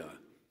Derrida.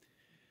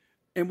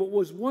 And what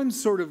was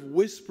once sort of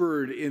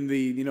whispered in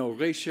the,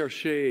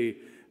 recherché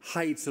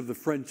heights of the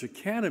French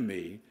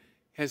Academy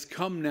has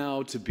come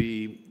now to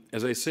be,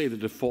 as I say, the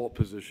default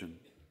position.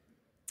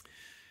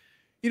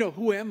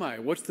 Who am I?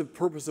 What's the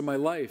purpose of my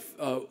life?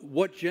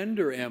 What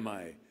gender am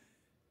I?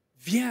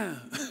 Viens,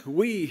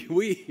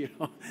 oui.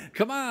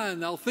 Come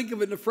on, I'll think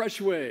of it in a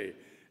fresh way.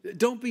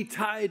 Don't be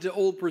tied to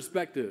old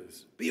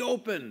perspectives. Be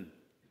open,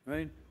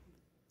 right?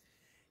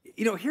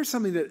 Here's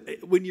something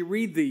that, when you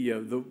read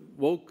the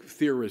woke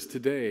theorists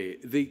today,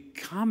 the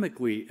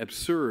comically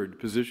absurd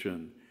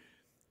position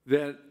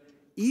that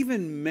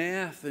even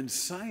math and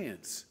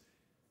science,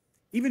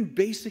 even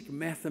basic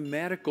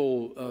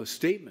mathematical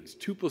statements,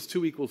 2 +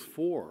 2 =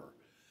 4.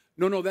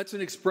 No, that's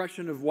an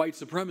expression of white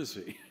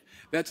supremacy.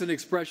 That's an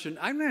expression,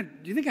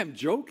 do you think I'm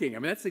joking?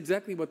 That's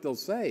exactly what they'll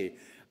say,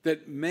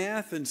 that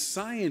math and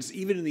science,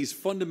 even in these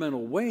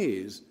fundamental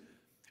ways,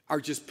 are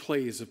just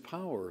plays of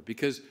power,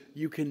 because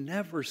you can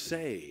never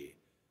say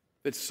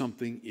that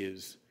something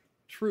is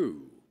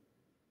true.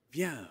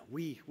 Viens,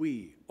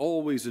 oui,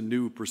 always a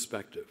new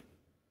perspective.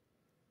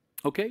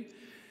 Okay?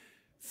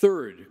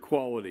 Third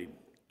quality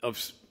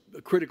of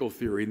critical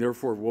theory, and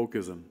therefore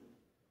wokeism,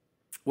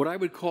 what I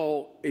would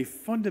call a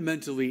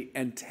fundamentally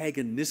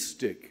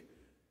antagonistic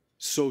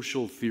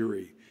social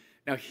theory.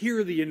 Now,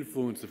 here the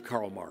influence of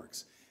Karl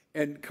Marx.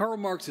 And Karl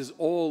Marx is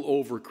all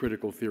over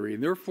critical theory,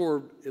 and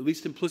therefore, at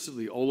least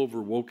implicitly, all over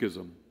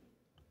wokeism.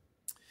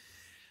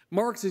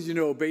 Marx, as you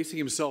know, basing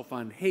himself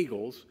on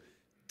Hegel's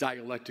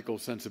dialectical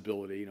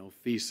sensibility,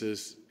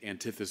 thesis,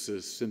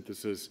 antithesis,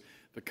 synthesis,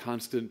 the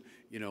constant,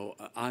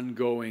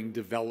 ongoing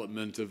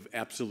development of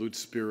absolute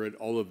spirit,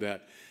 all of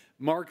that.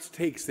 Marx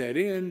takes that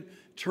in,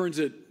 turns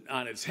it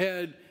on its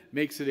head,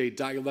 makes it a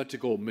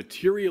dialectical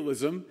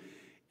materialism,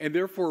 and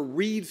therefore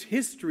reads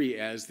history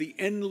as the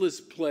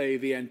endless play,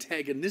 the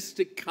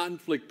antagonistic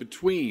conflict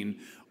between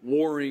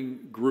warring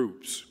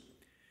groups.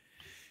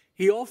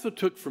 He also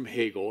took from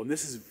Hegel, and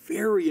this is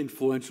very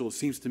influential, it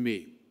seems to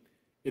me,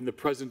 in the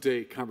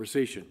present-day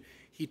conversation.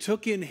 He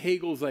took in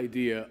Hegel's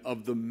idea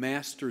of the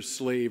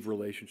master-slave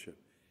relationship.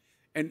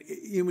 And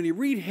when you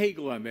read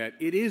Hegel on that,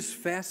 it is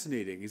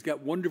fascinating. He's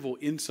got wonderful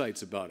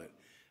insights about it.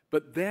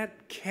 But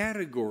that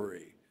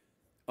category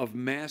of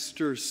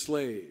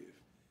master-slave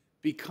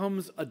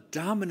becomes a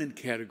dominant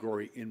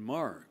category in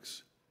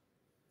Marx.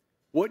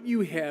 What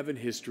you have in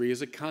history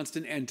is a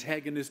constant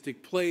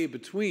antagonistic play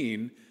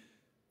between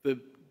the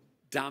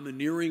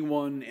domineering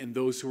one and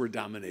those who are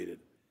dominated,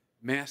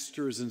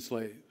 masters and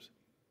slaves.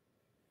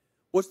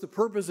 What's the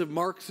purpose of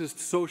Marxist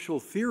social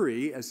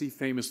theory, as he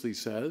famously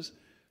says?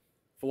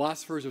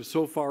 Philosophers have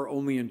so far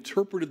only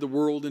interpreted the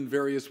world in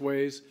various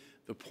ways.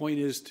 The point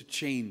is to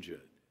change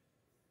it.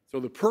 So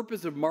the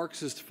purpose of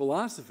Marxist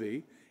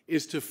philosophy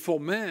is to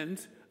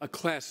foment a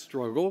class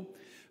struggle,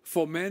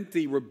 foment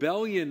the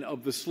rebellion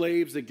of the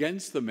slaves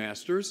against the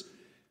masters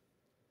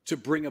to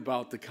bring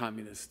about the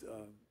communist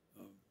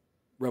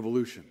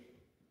revolution.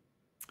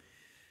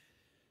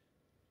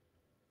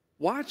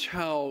 Watch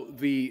how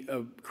the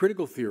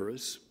critical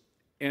theorists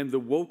and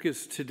the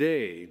wokeists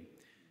today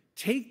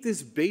take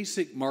this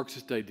basic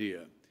Marxist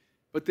idea,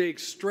 but they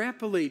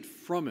extrapolate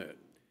from it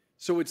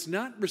so it's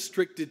not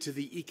restricted to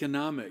the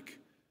economic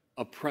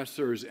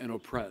oppressors and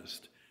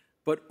oppressed,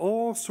 but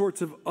all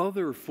sorts of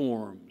other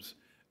forms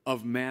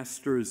of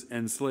masters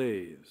and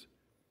slaves.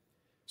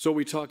 So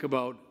we talk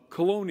about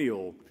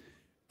colonial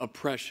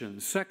oppression,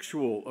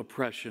 sexual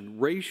oppression,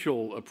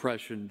 racial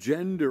oppression,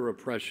 gender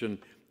oppression,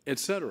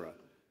 etc.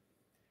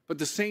 But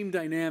the same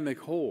dynamic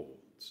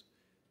holds,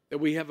 that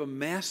we have a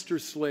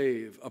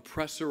master-slave,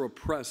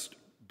 oppressor-oppressed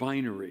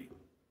binary.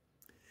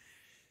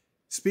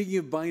 Speaking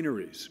of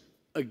binaries,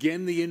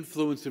 again the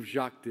influence of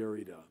Jacques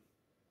Derrida.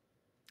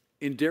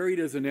 In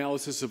Derrida's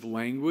analysis of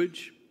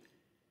language,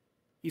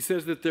 he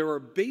says that there are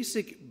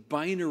basic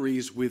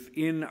binaries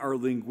within our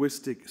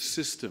linguistic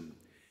system.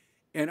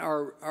 And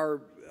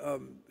our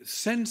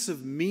sense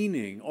of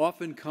meaning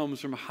often comes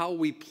from how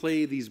we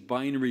play these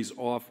binaries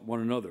off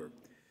one another.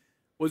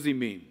 What does he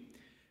mean?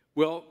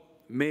 Well,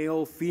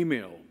 male,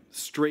 female,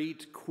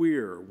 straight,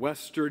 queer,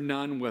 Western,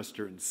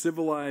 non-Western,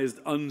 civilized,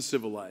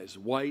 uncivilized,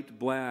 white,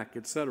 black,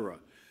 etc.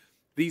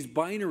 These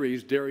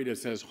binaries, Derrida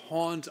says,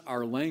 haunt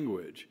our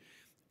language.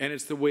 And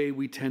it's the way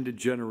we tend to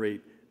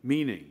generate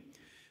meaning.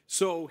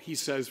 So he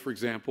says, for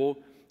example,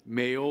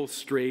 male,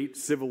 straight,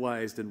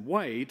 civilized, and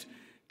white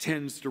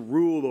tends to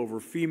rule over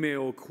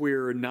female,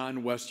 queer,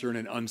 non-Western,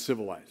 and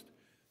uncivilized.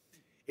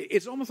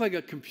 It's almost like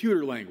a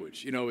computer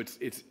language.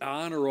 It's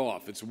on or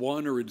off. It's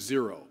 1 or it's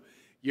 0.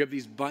 You have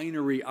these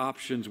binary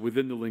options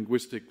within the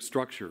linguistic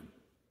structure.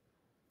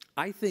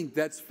 I think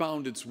that's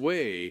found its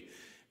way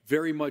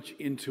very much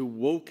into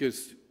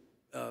wokeist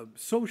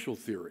social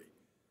theory.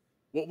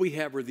 What we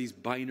have are these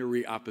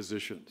binary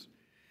oppositions.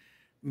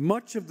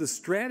 Much of the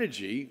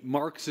strategy,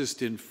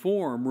 Marxist in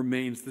form,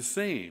 remains the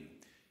same,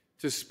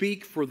 to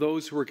speak for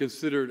those who are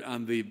considered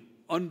on the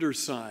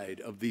underside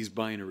of these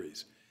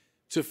binaries,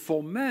 to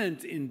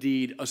foment,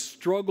 indeed, a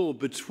struggle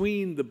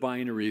between the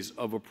binaries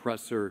of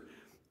oppressor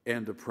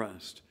and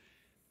oppressed.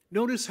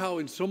 Notice how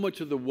in so much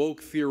of the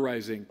woke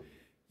theorizing,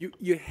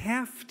 you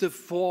have to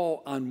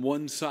fall on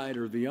one side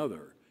or the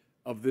other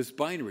of this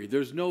binary.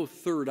 There's no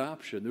third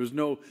option. There's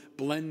no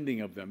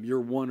blending of them. You're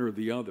one or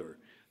the other.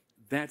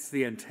 That's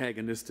the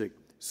antagonistic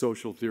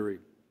social theory.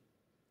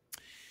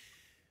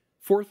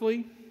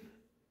 Fourthly,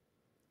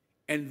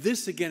 and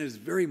this again is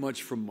very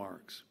much from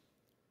Marx,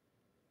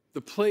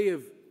 the play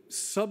of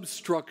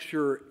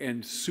substructure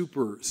and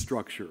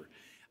superstructure.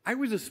 I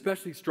was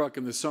especially struck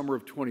in the summer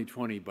of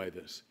 2020 by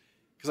this,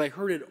 because I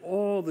heard it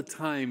all the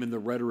time in the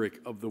rhetoric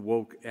of the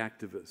woke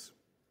activists.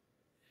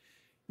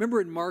 Remember,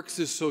 in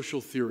Marx's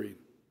social theory,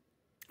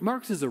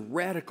 Marx is a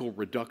radical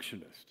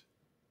reductionist,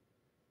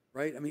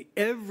 right? I mean,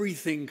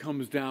 everything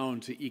comes down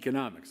to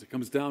economics. It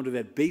comes down to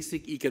that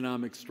basic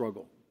economic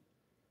struggle.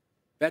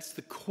 That's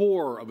the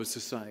core of a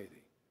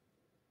society.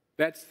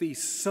 That's the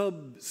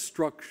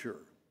substructure.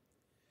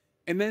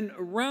 And then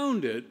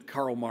around it,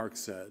 Karl Marx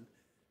said,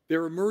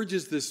 there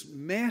emerges this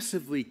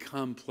massively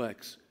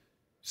complex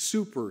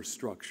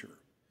superstructure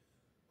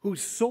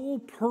whose sole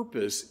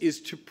purpose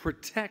is to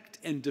protect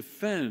and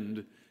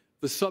defend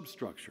the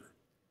substructure.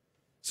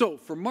 So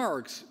for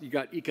Marx, you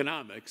got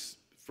economics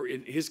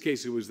in his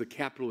case, it was the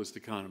capitalist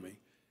economy.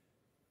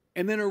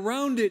 And then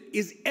around it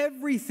is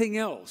everything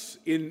else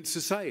in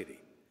society.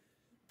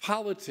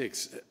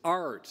 Politics,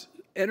 art,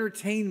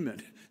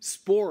 entertainment,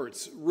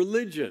 sports,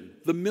 religion,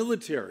 the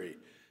military,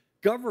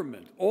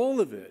 government, all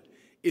of it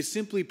is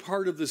simply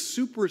part of the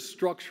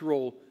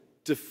superstructural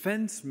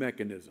defense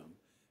mechanism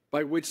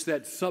by which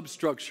that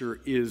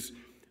substructure is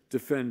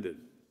defended.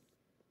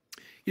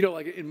 You know,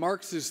 like in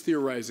Marxist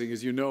theorizing,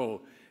 as you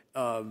know,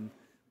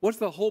 what's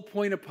the whole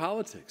point of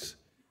politics?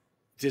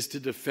 Just to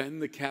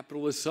defend the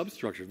capitalist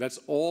substructure. That's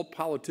all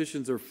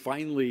politicians are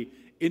finally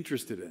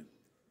interested in.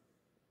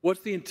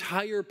 What's the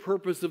entire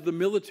purpose of the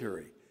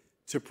military?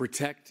 To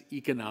protect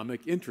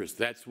economic interests.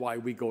 That's why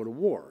we go to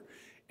war.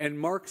 And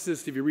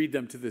Marxists, if you read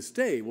them to this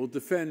day, will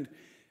defend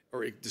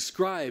or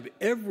describe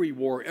every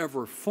war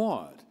ever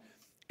fought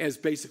as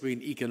basically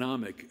an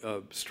economic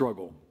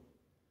struggle.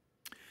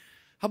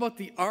 How about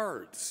the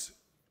arts?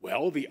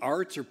 Well, the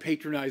arts are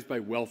patronized by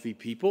wealthy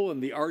people,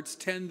 and the arts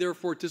tend,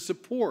 therefore, to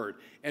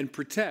support and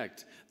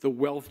protect the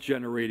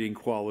wealth-generating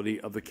quality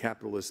of the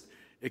capitalist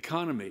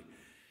economy.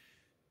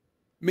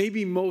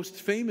 Maybe most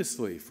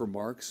famously for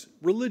Marx,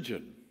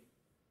 religion.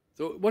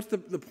 So what's the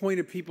point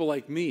of people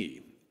like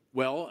me?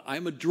 Well,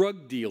 I'm a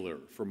drug dealer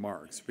for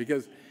Marx,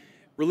 because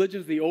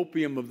religion is the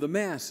opium of the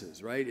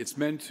masses, right? It's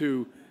meant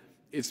to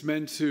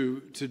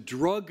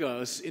drug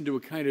us into a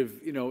kind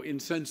of,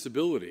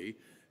 insensibility,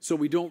 so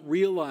we don't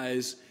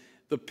realize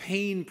the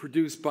pain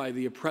produced by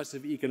the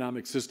oppressive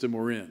economic system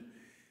we're in.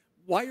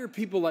 Why are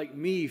people like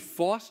me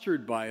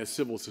fostered by a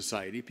civil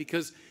society?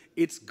 Because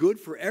it's good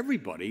for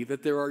everybody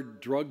that there are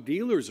drug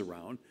dealers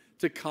around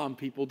to calm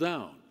people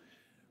down.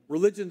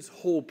 Religion's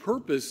whole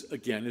purpose,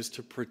 again, is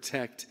to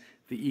protect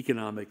the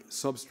economic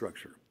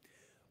substructure.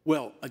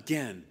 Well,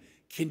 again,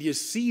 can you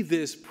see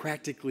this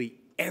practically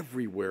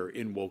everywhere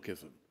in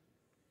wokeism?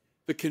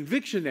 The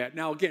conviction that,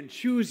 now again,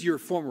 choose your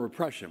form of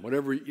oppression,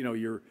 whatever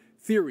your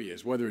theory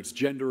is, whether it's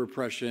gender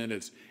oppression,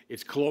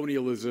 it's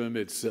colonialism,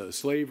 it's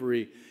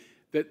slavery,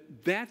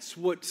 that's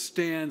what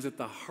stands at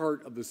the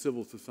heart of the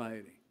civil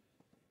society.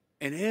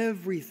 And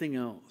everything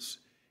else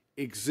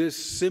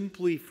exists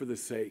simply for the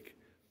sake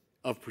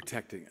of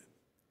protecting it.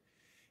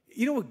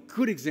 You know, a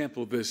good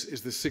example of this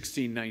is the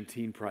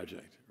 1619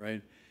 Project,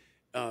 right?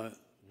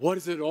 What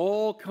does it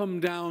all come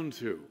down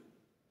to?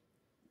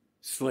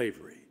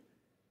 Slavery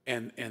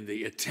and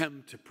the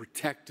attempt to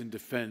protect and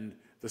defend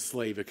the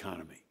slave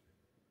economy.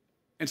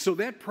 And so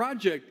that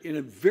project, in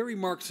a very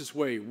Marxist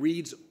way,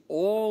 reads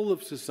all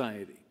of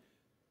society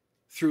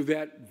through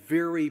that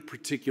very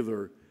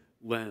particular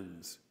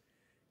lens.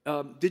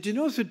 Did you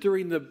notice that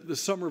during the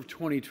summer of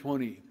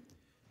 2020,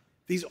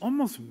 these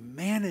almost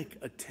manic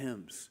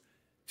attempts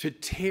to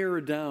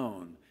tear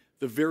down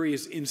the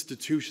various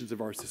institutions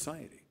of our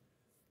society?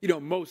 You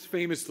know, most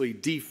famously,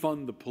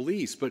 defund the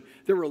police, but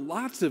there were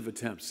lots of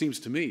attempts, seems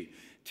to me,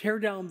 tear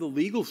down the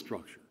legal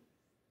structure,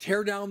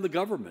 tear down the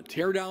government,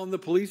 tear down the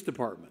police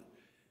department.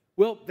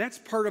 Well, that's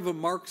part of a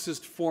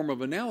Marxist form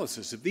of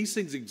analysis. If these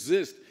things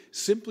exist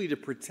simply to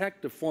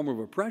protect a form of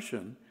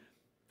oppression,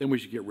 then we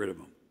should get rid of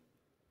them.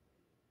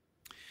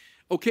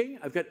 Okay,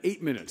 I've got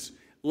 8 minutes.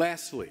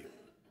 Lastly,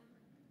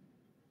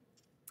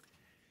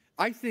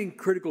 I think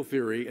critical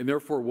theory, and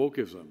therefore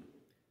wokeism,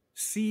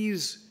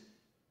 sees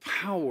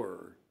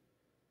power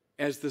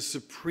as the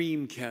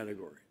supreme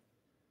category.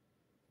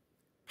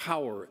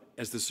 Power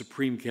as the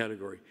supreme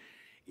category.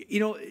 You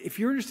know, if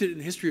you're interested in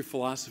the history of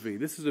philosophy,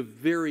 this is a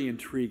very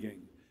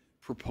intriguing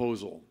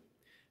proposal,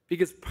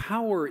 because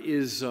power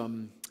is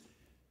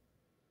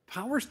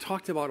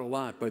talked about a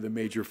lot by the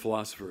major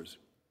philosophers.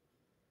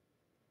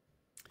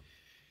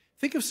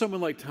 Think of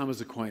someone like Thomas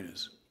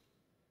Aquinas.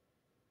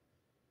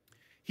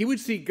 He would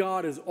see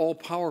God as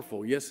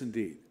all-powerful, yes,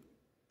 indeed.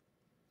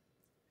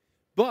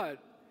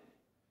 But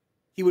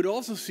he would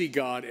also see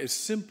God as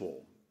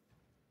simple.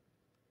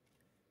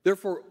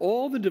 Therefore,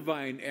 all the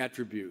divine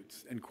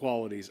attributes and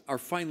qualities are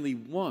finally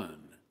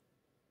one.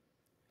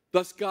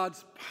 Thus,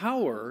 God's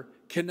power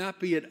cannot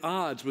be at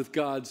odds with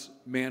God's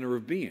manner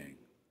of being.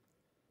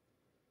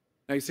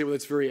 Now you say, well,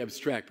 that's very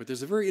abstract, but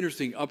there's a very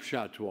interesting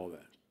upshot to all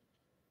that.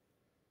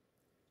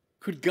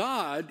 Could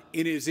God,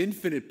 in his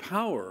infinite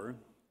power,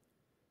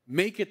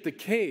 make it the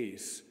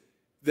case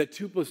that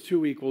 2 +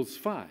 2 =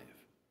 5?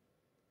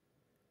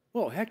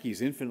 Well, heck,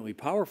 he's infinitely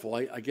powerful.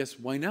 I guess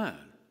why not?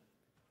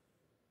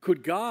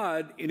 Could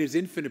God, in his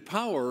infinite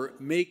power,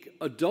 make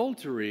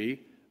adultery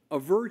a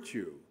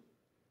virtue?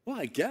 Well,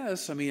 I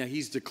guess. I mean,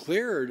 he's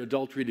declared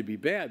adultery to be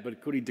bad,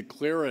 but could he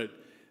declare it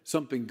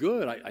something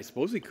good? I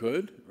suppose he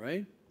could,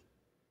 right?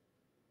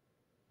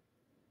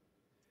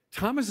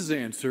 Thomas's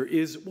answer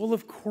is, well,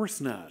 of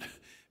course not,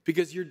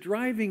 because you're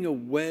driving a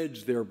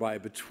wedge thereby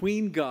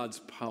between God's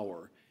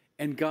power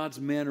and God's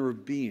manner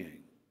of being.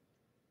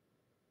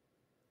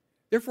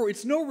 Therefore,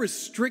 it's no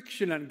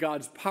restriction on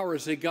God's power to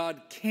say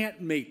God can't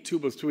make 2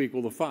 +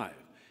 2 = 5.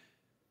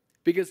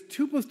 Because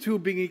 2 + 2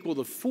 being equal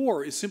to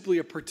 4 is simply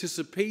a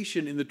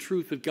participation in the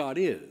truth that God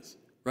is,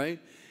 right?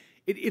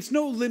 It's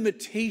no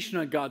limitation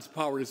on God's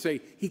power to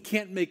say he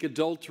can't make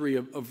adultery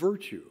a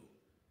virtue.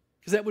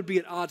 because that would be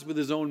at odds with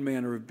his own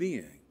manner of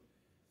being.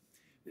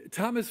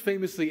 Thomas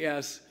famously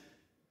asks,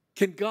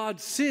 can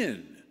God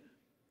sin?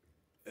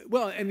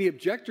 Well, and the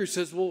objector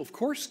says, well, of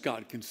course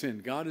God can sin.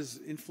 God is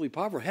infinitely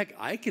powerful. Heck,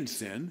 I can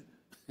sin.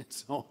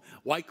 So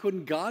why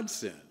couldn't God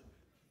sin?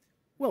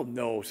 Well,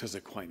 no, says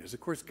Aquinas. Of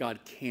course God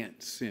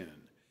can't sin.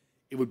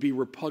 It would be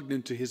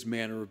repugnant to his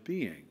manner of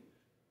being.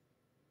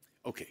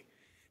 Okay,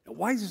 now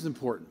why is this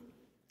important?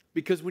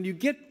 Because when you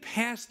get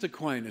past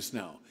Aquinas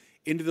now,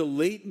 into the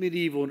late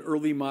medieval and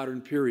early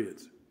modern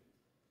periods,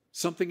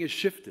 something has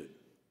shifted.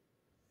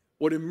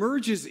 What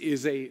emerges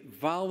is a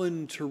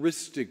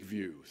voluntaristic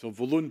view, so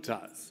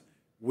voluntas,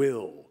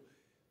 will,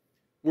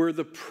 where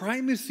the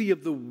primacy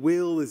of the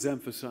will is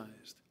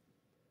emphasized.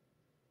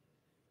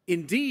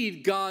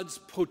 Indeed, God's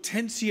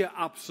potentia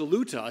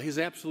absoluta, his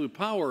absolute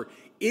power,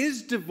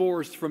 is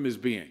divorced from his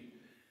being,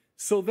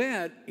 so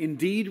that,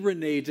 indeed,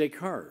 René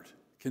Descartes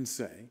can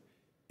say,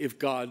 if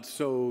God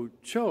so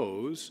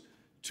chose,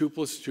 2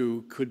 plus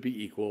 2 could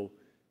be equal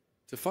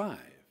to 5.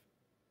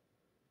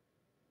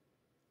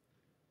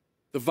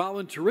 The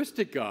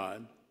voluntaristic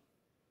God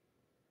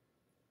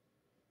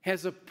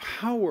has a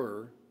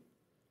power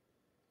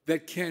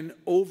that can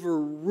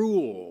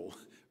overrule,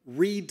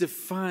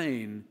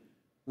 redefine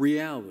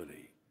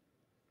reality.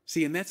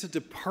 See, and that's a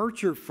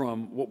departure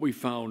from what we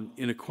found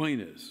in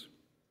Aquinas.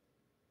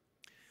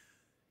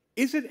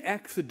 Is it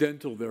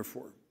accidental,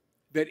 therefore,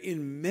 that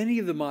in many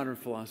of the modern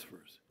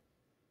philosophers,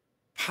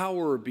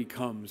 power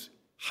becomes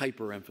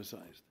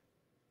hyper-emphasized?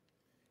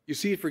 You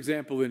see it, for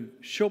example, in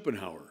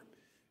Schopenhauer.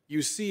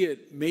 You see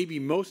it maybe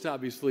most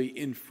obviously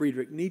in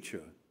Friedrich Nietzsche.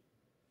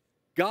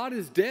 God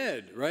is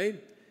dead,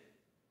 right?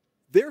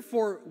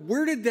 Therefore,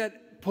 where did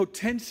that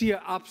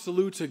potentia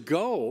absoluta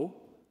go?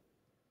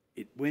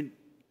 It went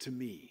to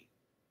me.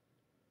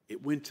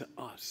 It went to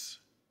us.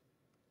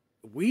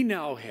 We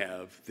now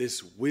have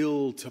this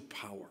will to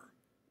power.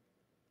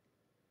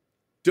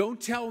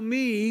 Don't tell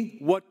me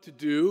what to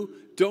do.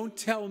 Don't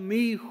tell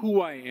me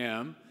who I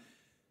am.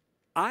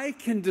 I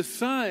can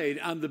decide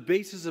on the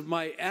basis of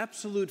my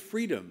absolute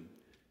freedom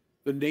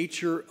the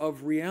nature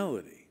of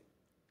reality.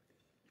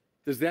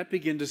 Does that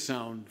begin to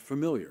sound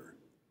familiar?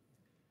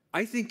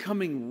 I think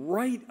coming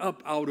right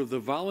up out of the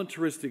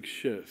voluntaristic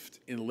shift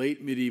in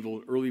late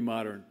medieval, early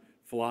modern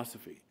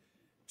philosophy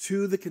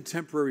to the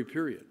contemporary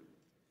period,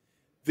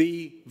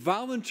 the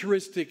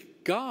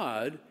voluntaristic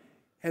God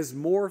has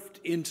morphed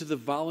into the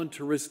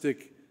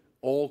voluntaristic,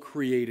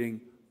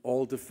 all-creating,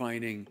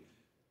 all-defining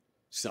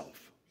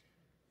self.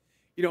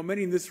 You know,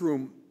 many in this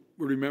room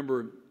would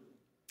remember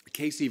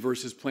Casey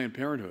versus Planned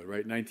Parenthood,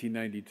 right,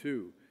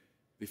 1992,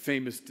 the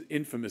famous,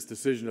 infamous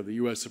decision of the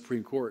U.S.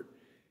 Supreme Court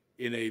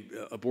in an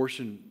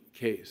abortion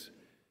case,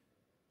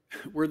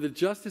 where the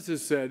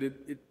justices said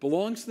it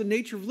belongs to the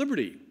nature of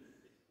liberty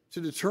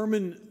to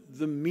determine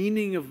the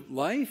meaning of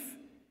life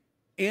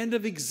and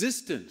of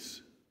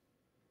existence.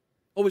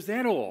 Oh, is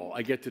that all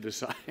I get to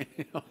decide?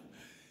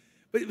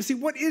 But see,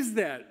 what is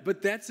that?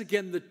 But that's,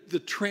 again, the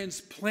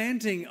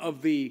transplanting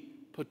of the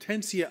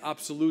potentia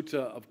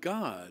absoluta of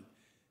God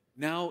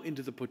now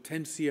into the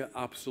potentia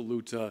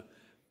absoluta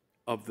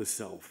of the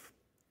self.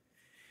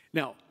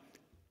 Now,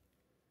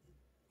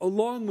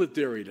 along with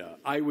Derrida,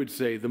 I would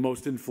say the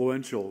most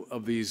influential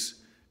of these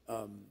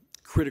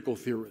critical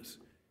theorists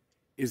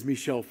is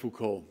Michel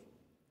Foucault.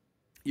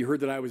 You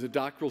heard that I was a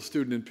doctoral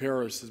student in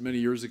Paris many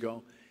years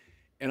ago,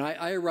 and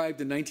I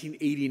arrived in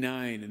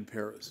 1989 in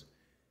Paris.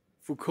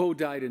 Foucault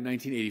died in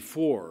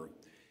 1984.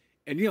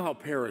 And you know how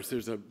Paris,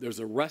 there's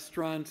a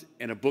restaurant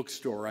and a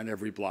bookstore on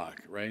every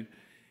block, right?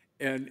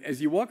 And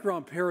as you walk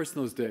around Paris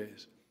in those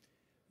days,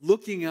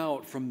 looking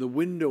out from the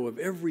window of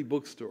every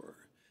bookstore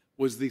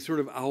was the sort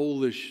of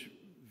owlish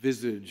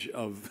visage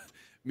of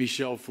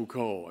Michel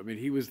Foucault. I mean,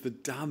 he was the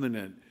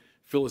dominant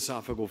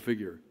philosophical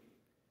figure.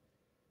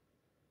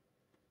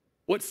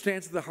 What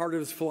stands at the heart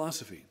of his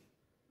philosophy?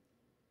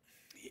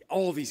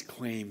 All these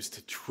claims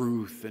to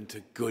truth and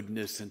to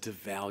goodness and to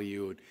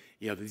value,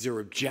 you know, these are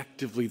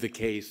objectively the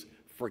case.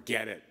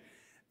 Forget it.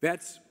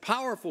 That's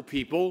powerful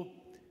people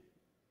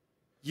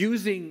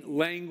using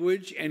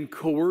language and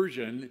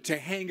coercion to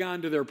hang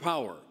on to their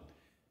power.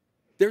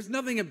 There's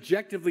nothing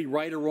objectively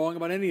right or wrong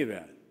about any of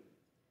that.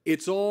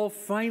 It's all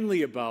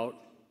finally about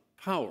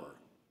power.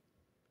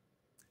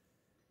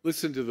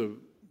 Listen to the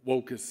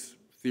wokeist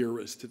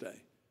theorists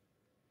today.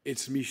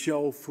 It's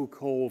Michel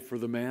Foucault for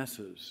the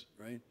masses,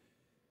 right?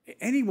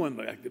 Anyone,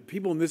 like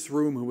people in this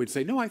room who would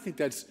say, no, I think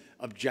that's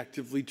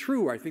objectively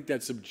true, or I think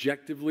that's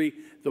objectively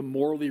the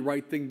morally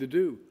right thing to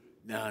do.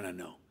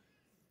 No.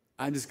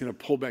 I'm just going to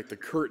pull back the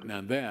curtain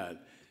on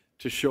that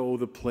to show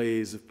the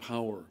plays of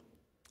power.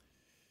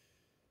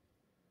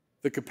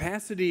 The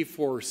capacity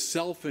for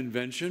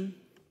self-invention,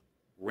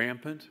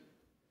 rampant.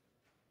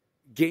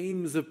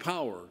 Games of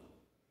power,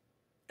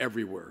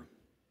 everywhere.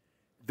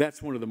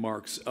 That's one of the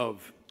marks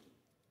of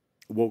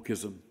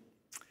wokeism.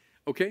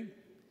 Okay?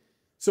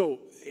 So,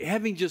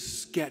 having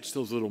just sketched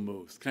those little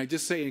moves, can I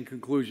just say in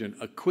conclusion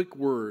a quick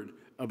word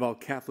about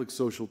Catholic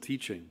social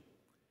teaching?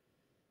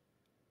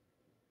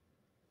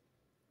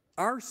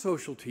 Our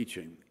social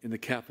teaching in the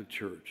Catholic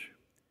Church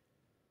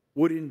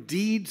would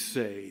indeed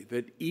say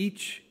that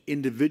each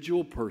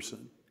individual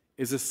person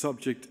is a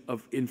subject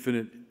of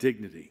infinite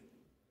dignity,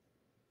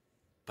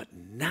 but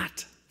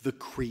not the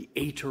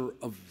creator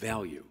of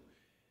value.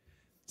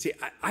 See,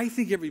 I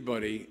think,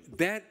 everybody,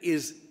 that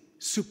is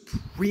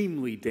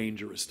supremely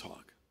dangerous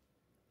talk.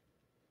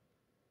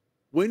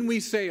 When we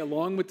say,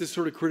 along with this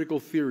sort of critical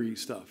theory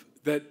stuff,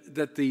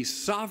 that the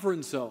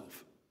sovereign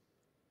self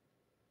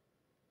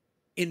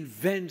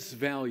invents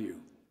value,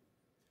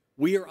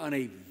 we are on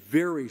a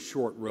very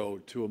short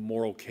road to a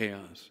moral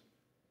chaos.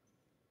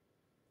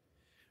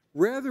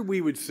 Rather,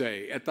 we would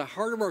say, at the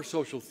heart of our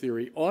social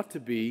theory ought to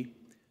be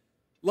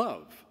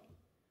love.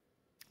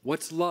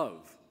 What's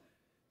love?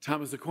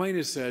 Thomas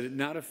Aquinas said,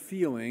 not a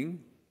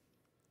feeling.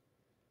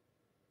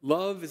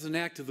 Love is an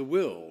act of the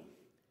will.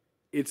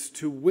 It's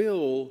to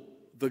will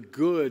the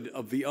good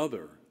of the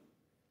other.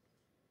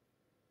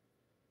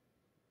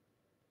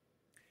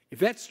 If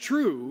that's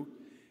true,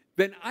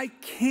 then I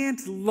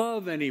can't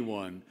love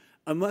anyone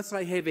unless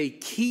I have a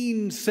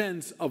keen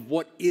sense of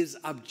what is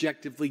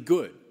objectively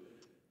good.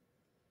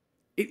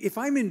 If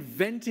I'm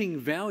inventing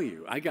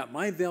value, I got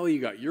my value,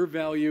 you got your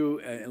value,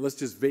 and let's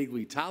just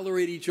vaguely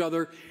tolerate each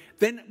other,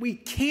 then we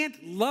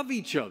can't love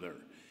each other,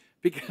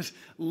 because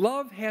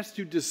love has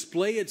to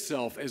display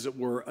itself, as it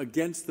were,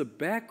 against the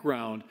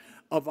background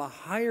of a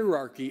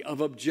hierarchy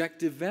of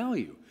objective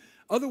value.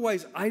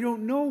 Otherwise, I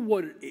don't know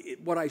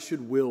what I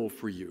should will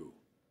for you.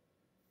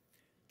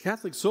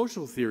 Catholic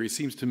social theory,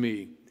 seems to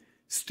me,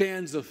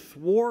 stands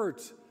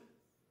athwart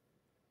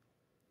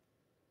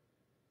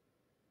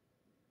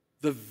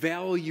the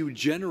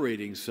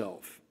value-generating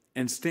self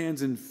and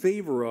stands in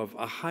favor of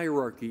a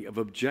hierarchy of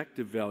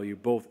objective value,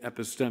 both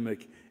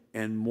epistemic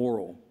and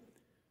moral.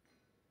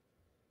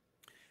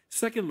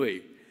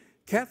 Secondly,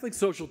 Catholic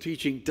social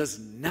teaching does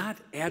not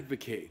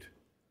advocate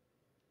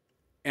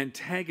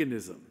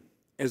antagonism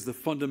as the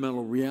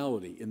fundamental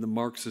reality in the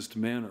Marxist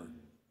manner.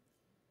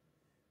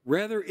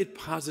 Rather, it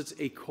posits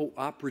a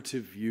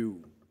cooperative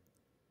view.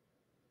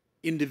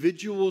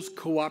 Individuals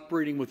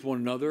cooperating with one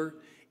another,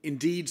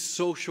 indeed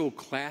social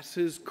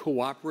classes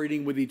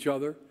cooperating with each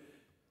other,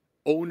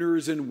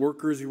 owners and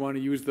workers, you want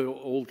to use the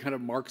old kind of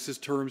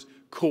Marxist terms,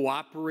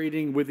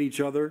 cooperating with each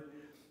other.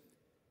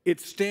 It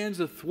stands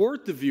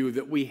athwart the view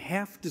that we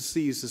have to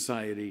see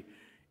society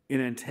in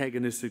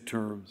antagonistic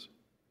terms.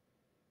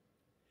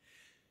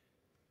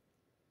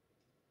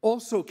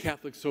 Also,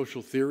 Catholic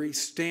social theory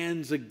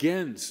stands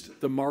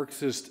against the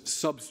Marxist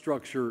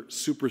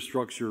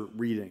substructure-superstructure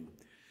reading,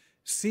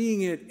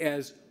 seeing it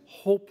as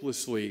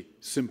hopelessly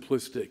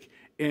simplistic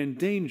and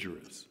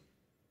dangerous.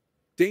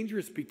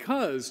 Dangerous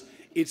because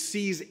it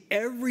sees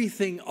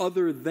everything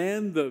other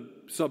than the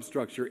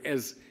substructure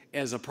as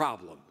a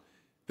problem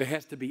that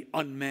has to be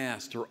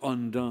unmasked or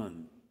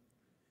undone.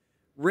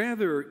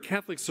 Rather,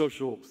 Catholic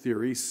social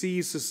theory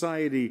sees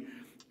society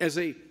as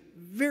a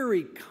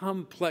very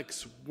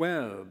complex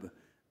web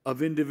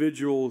of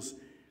individuals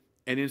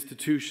and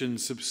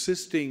institutions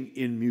subsisting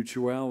in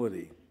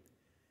mutuality.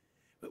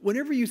 But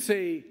whenever you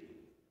say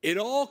it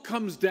all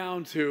comes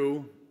down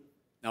to,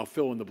 now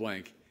fill in the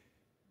blank,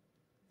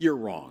 you're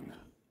wrong,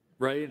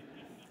 right?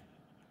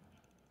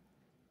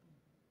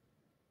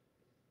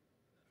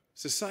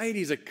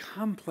 Society is a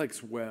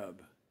complex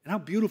web, and how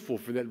beautiful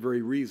for that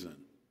very reason.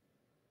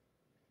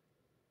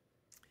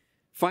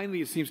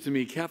 Finally, it seems to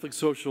me, Catholic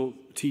social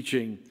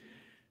teaching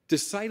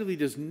decidedly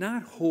does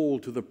not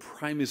hold to the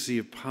primacy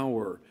of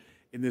power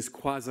in this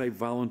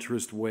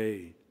quasi-voluntarist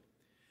way.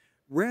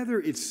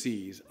 Rather, it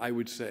sees, I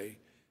would say,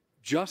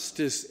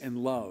 justice and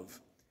love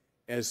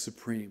as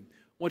supreme.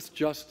 What's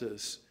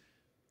justice?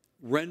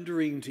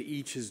 Rendering to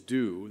each his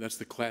due. That's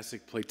the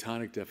classic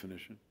Platonic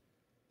definition.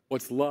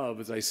 What's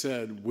love? As I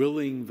said,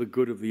 willing the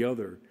good of the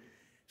other.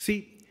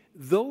 See,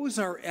 those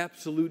are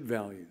absolute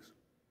values.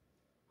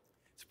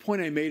 It's a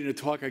point I made in a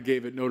talk I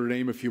gave at Notre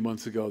Dame a few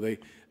months ago.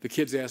 The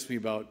kids asked me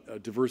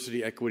about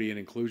diversity, equity, and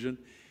inclusion.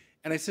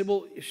 And I said,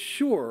 well,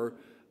 sure,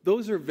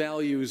 those are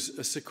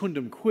values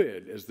secundum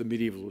quid, as the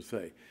medievals would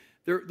say.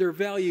 They're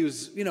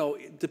values, you know,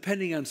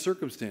 depending on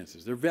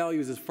circumstances. They're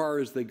values as far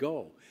as they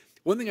go.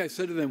 One thing I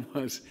said to them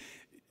was,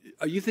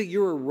 you think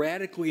you're a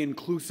radically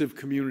inclusive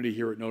community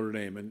here at Notre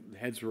Dame? And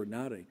heads were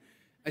nodding.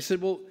 I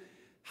said, well,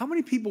 how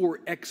many people were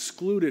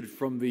excluded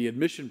from the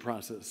admission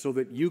process so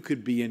that you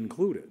could be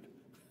included?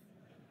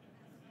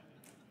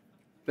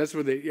 That's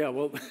where they, yeah,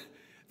 well,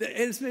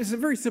 it's a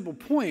very simple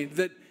point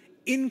that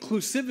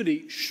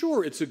inclusivity,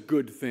 sure, it's a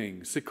good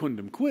thing,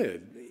 secundum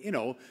quid, you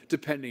know,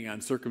 depending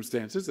on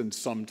circumstances and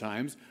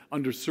sometimes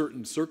under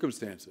certain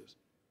circumstances.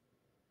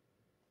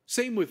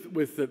 Same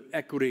with the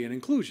equity and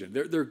inclusion.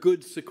 They're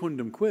good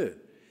secundum quid.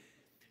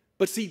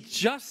 But see,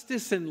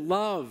 justice and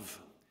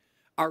love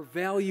are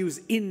values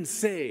in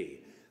se.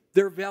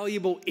 They're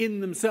valuable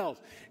in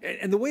themselves.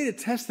 And the way to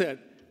test that,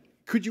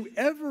 could you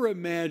ever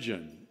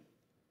imagine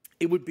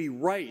it would be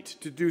right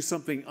to do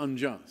something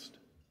unjust?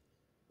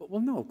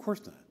 Well, no, of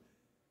course not.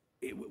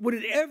 Would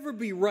it ever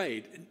be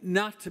right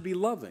not to be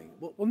loving?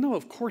 Well, no,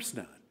 of course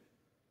not.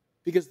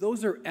 because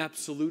those are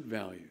absolute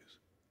values.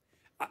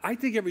 I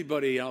think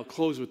everybody, I'll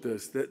close with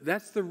this,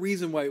 that's the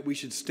reason why we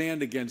should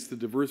stand against the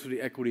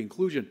diversity, equity,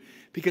 inclusion,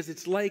 because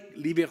it's like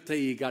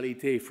liberté,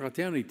 égalité,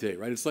 fraternité,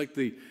 right? It's like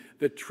the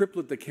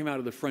triplet that came out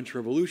of the French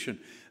Revolution.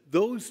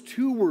 Those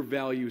two were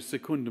values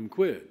secundum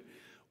quid.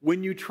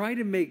 When you try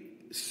to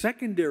make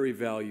secondary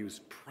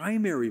values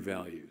primary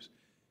values,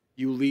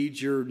 you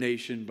lead your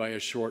nation by a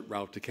short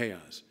route to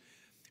chaos.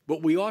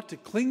 What we ought to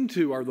cling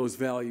to are those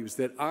values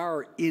that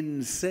are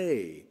in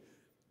se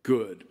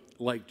good,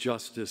 like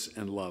justice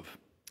and love.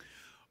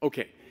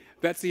 Okay,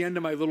 that's the end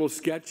of my little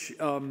sketch.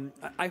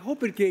 I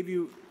hope it gave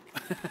you...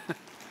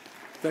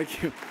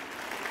 Thank you.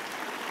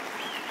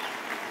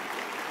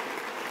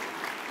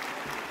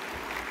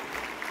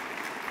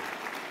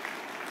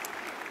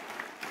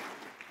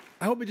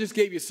 I hope it just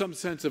gave you some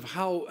sense of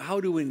how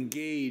to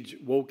engage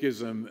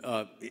wokeism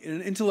in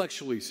an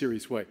intellectually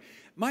serious way.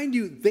 Mind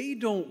you, they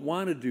don't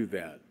want to do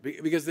that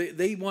because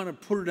they want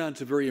to put it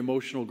onto very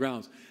emotional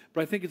grounds.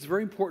 But I think it's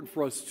very important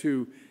for us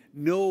to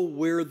know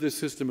where this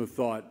system of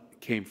thought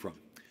came from.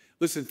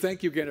 Listen,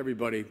 thank you again,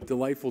 everybody.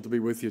 Delightful to be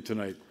with you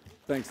tonight.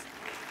 Thanks.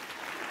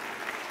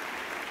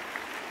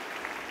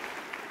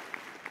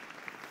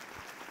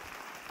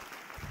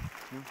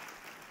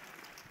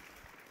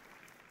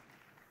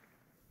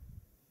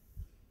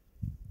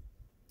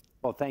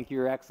 Well, thank you,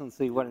 Your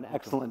Excellency. What an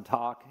excellent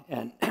talk.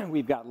 And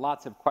we've got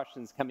lots of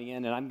questions coming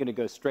in, and I'm going to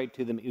go straight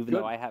to them, even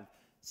though I have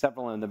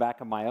several in the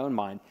back of my own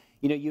mind.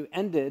 You know, you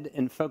ended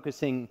in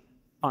focusing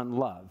on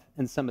love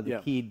and some of the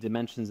key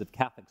dimensions of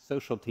Catholic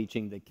social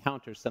teaching that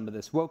counter some of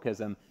this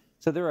wokeism.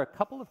 So there are a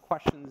couple of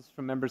questions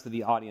from members of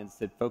the audience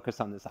that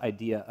focus on this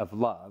idea of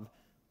love,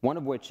 one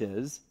of which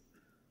is,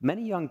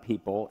 many young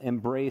people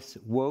embrace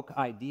woke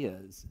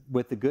ideas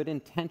with the good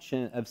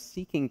intention of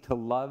seeking to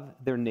love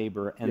their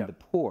neighbor and the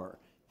poor.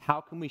 How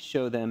can we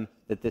show them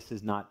that this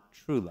is not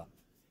true love?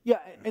 Yeah,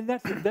 and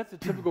that's a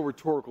typical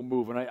rhetorical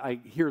move, and I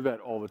hear that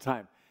all the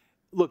time.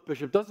 Look,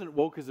 Bishop, doesn't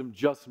wokeism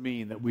just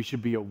mean that we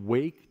should be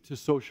awake to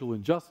social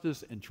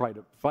injustice and try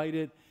to fight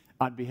it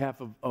on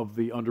behalf of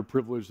the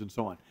underprivileged and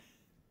so on?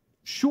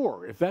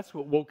 Sure, if that's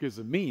what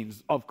wokeism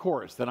means, of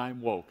course, then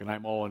I'm woke and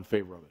I'm all in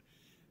favor of it.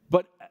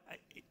 But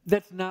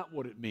that's not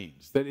what it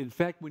means. That, in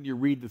fact, when you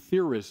read the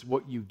theorists,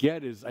 what you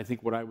get is, I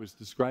think, what I was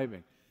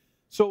describing.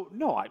 So,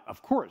 no,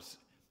 of course,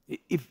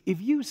 if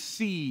you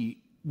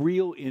see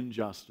real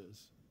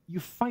injustice,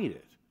 you fight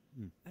it.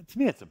 To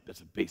me,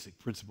 that's a basic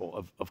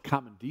principle of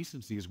common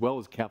decency as well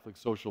as Catholic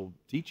social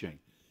teaching.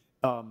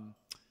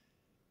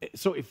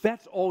 So if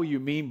that's all you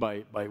mean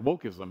by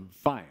wokeism,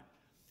 fine.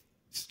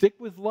 Stick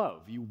with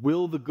love. You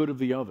will the good of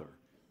the other.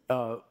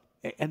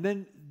 And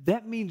then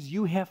that means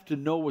you have to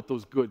know what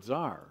those goods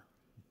are.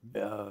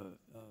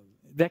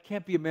 That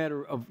can't be a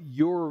matter of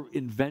your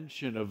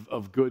invention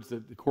of goods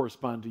that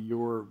correspond to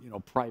your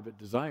private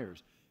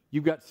desires.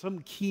 You've got some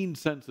keen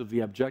sense of the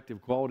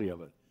objective quality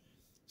of it.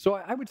 So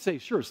I would say,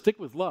 sure, stick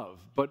with love,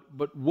 but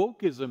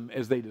wokeism,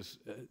 as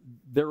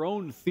their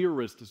own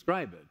theorists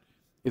describe it,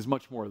 is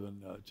much more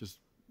than just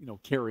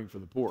caring for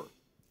the poor.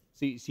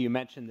 So you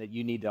mentioned that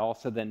you need to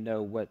also then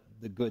know what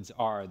the goods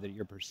are that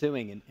you're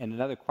pursuing. And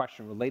another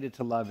question related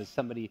to love is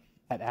somebody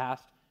had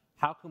asked,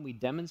 how can we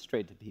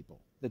demonstrate to people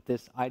that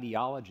this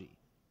ideology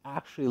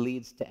actually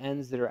leads to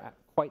ends that are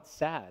quite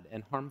sad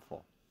and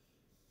harmful?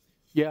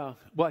 Yeah,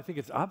 well, I think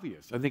it's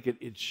obvious. I think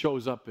it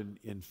shows up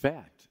in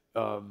fact.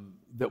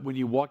 That when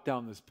you walk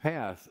down this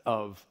path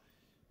of,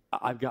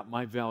 I've got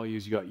my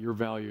values, you got your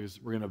values,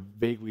 we're going to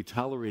vaguely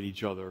tolerate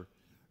each other,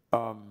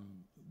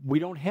 we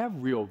don't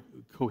have real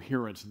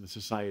coherence in the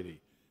society.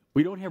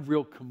 We don't have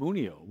real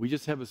communio. We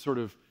just have a sort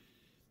of,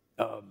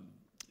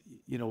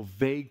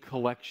 vague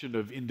collection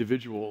of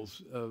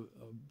individuals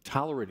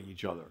tolerating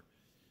each other.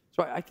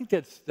 So I think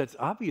that's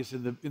obvious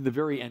in the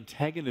very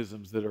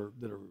antagonisms that are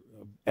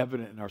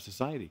evident in our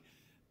society.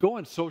 Go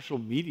on social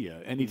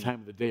media any time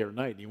of the day or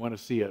night, and you want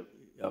to see a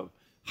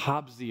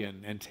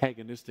Hobbesian,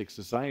 antagonistic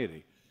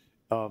society.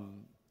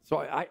 So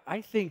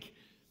I think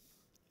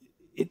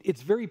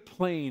it's very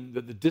plain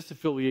that the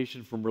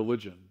disaffiliation from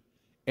religion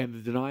and the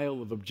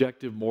denial of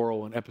objective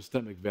moral and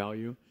epistemic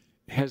value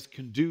has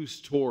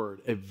conduced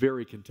toward a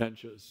very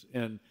contentious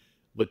and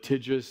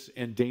litigious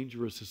and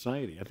dangerous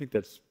society. I think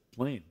that's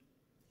plain.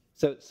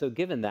 So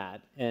given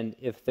that, and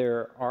if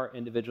there are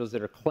individuals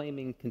that are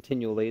claiming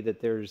continually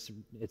that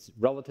it's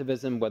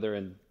relativism, whether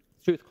in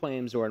truth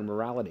claims or in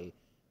morality,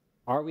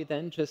 are we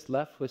then just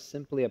left with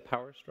simply a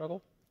power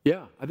struggle?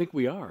 Yeah, I think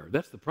we are.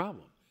 That's the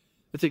problem.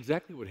 That's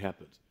exactly what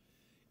happens.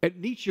 And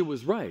Nietzsche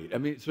was right. I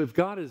mean, so if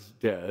God is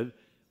dead,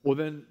 well,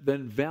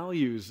 then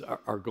values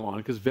are gone,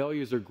 because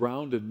values are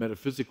grounded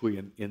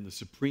metaphysically in the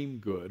supreme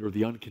good or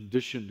the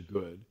unconditioned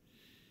good.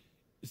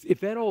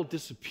 If that all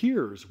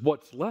disappears,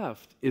 what's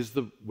left is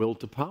the will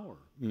to power.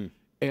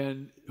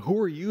 And who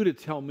are you to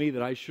tell me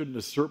that I shouldn't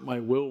assert my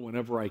will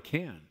whenever I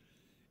can?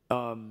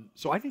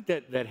 So I think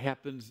that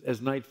happens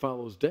as night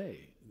follows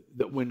day,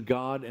 that when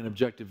God and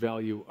objective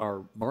value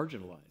are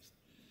marginalized.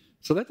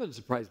 So that doesn't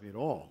surprise me at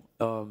all.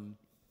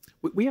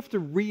 we have to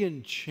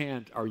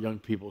re-enchant our young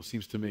people, it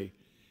seems to me.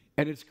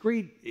 And it's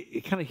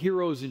great, kind of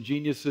heroes and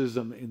geniuses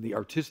in the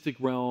artistic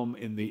realm,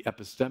 in the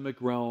epistemic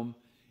realm,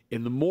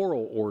 in the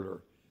moral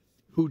order,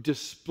 who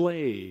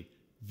display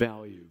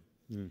value.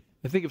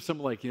 I think of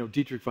someone like,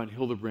 Dietrich von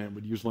Hildebrand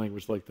would use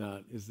language like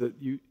that, is that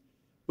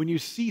when you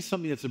see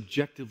something that's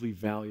objectively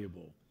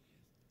valuable,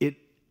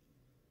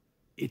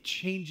 it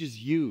changes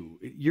you.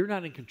 You're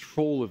not in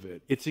control of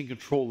it. It's in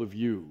control of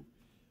you,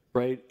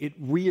 right? It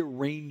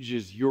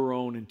rearranges your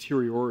own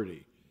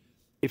interiority.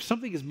 If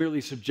something is merely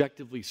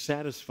subjectively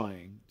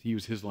satisfying, to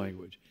use his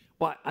language,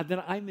 well,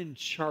 then I'm in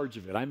charge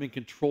of it. I'm in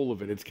control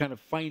of it. It's kind of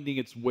finding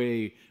its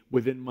way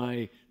within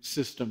my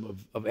system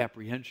of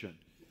apprehension.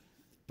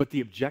 But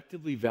the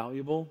objectively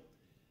valuable,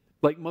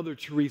 like Mother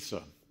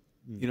Teresa,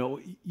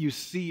 you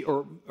see,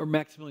 or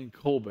Maximilian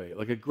Kolbe,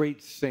 like a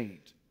great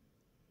saint.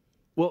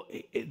 Well,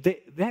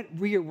 that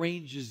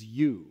rearranges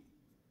you.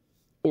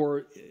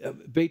 Or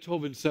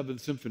Beethoven's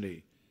Seventh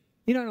Symphony.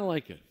 I don't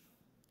like it.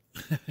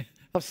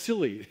 How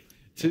silly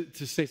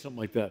to say something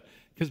like that.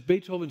 Because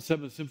Beethoven's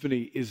Seventh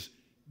Symphony is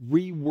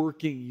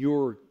reworking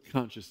your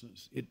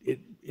consciousness.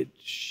 It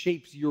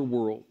shapes your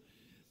world.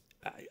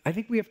 I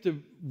think we have to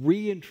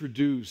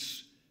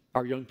reintroduce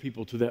our young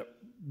people to that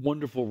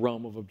wonderful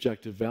realm of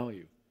objective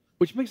value,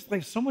 which makes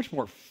life so much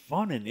more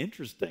fun and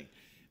interesting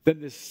than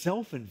this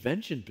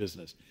self-invention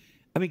business.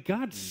 I mean,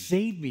 God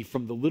saved me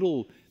from the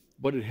little,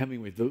 what did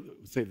Hemingway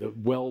say, the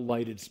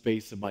well-lighted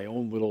space of my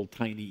own little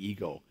tiny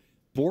ego.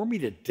 Bore me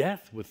to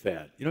death with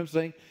that. You know what I'm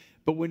saying?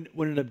 But when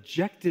an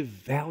objective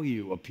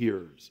value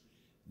appears,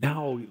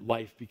 now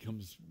life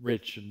becomes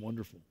rich and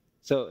wonderful.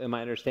 So am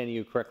I understanding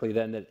you correctly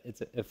then that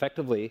it's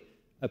effectively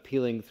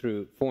appealing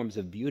through forms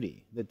of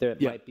beauty, that there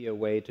might be a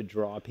way to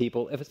draw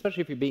people,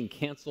 especially if you're being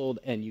canceled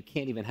and you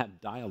can't even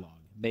have dialogue.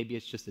 Maybe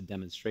it's just a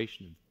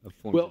demonstration of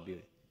forms of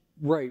beauty.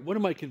 Right. One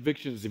of my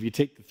convictions, if you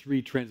take the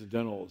three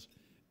transcendentals,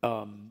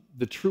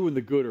 the true and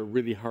the good are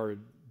really hard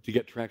to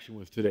get traction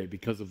with today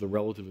because of the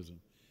relativism.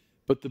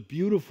 But the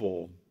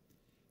beautiful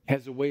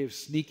has a way of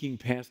sneaking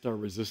past our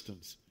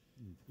resistance.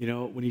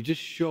 When you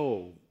just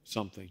show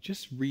something,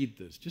 just read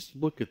this, just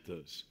look at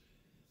this.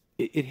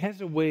 It has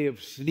a way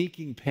of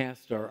sneaking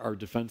past our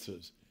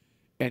defenses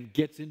and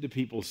gets into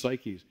people's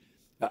psyches.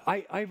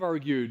 I've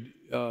argued,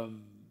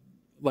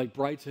 like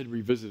Brideshead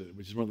Revisited,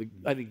 which is one of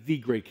I think, the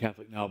great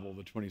Catholic novel of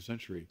the 20th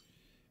century.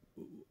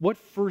 What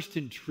first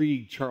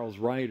intrigued Charles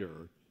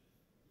Ryder,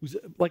 who's,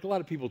 like a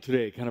lot of people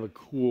today, kind of a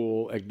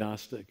cool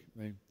agnostic,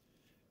 right?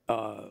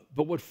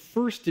 But what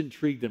first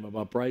intrigued him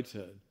about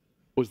Brideshead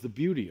was the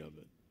beauty of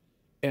it.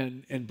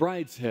 And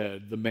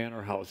Brideshead, the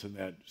manor house in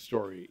that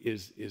story,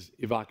 is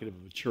evocative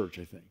of the church,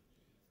 I think.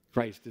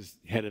 Christ is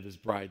head of his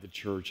bride, the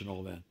church, and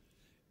all that.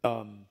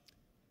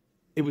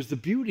 It was the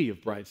beauty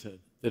of Brideshead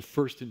that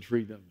first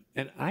intrigued them.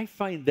 And I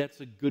find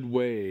that's a good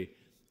way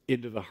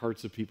into the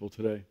hearts of people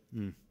today.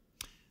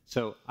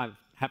 So I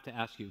have to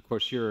ask you, of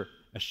course, you're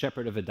a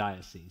shepherd of a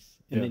diocese,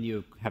 and then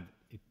you have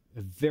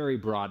a very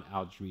broad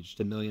outreach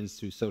to millions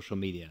through social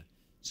media.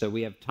 So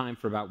we have time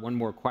for about one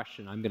more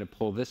question. I'm going to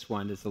pull this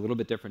one. It's a little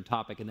bit different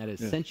topic, and that is,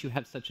 since you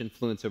have such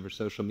influence over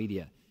social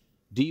media,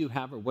 do you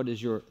have, or what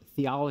is your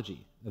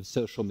theology of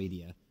social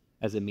media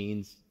as a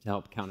means to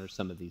help counter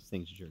some of these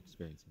things that you're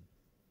experiencing?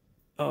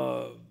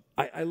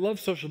 I love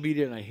social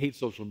media and I hate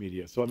social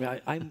media. So, I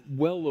mean, I'm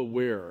well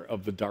aware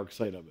of the dark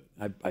side of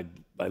it.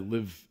 I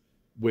live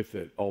with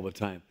it all the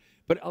time.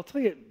 But I'll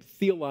tell you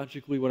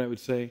theologically what I would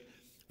say.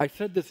 I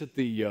said this at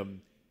the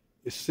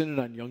Synod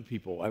on Young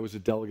People. I was a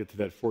delegate to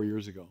that 4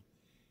 years ago.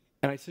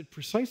 And I said,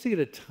 precisely at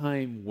a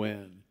time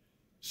when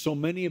so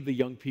many of the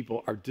young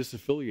people are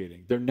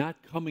disaffiliating, they're not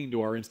coming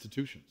to our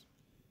institutions.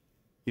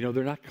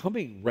 They're not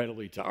coming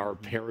readily to our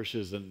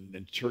parishes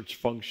and church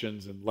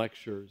functions and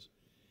lectures.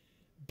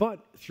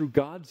 But through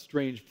God's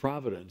strange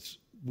providence,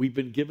 we've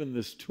been given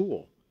this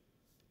tool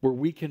where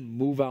we can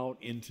move out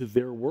into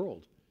their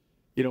world.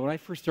 When I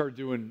first started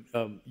doing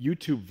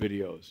YouTube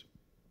videos,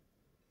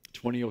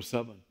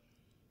 2007,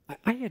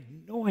 I had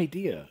no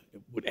idea.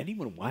 Would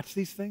anyone watch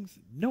these things?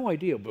 No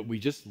idea, but we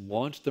just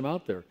launched them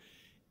out there.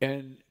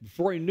 And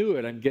before I knew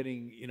it, I'm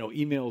getting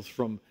emails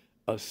from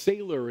a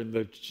sailor in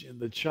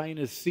the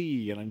China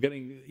Sea, and I'm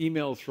getting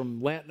emails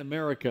from Latin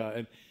America.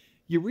 And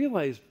you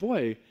realize,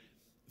 boy,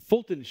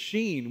 Fulton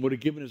Sheen would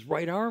have given his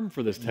right arm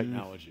for this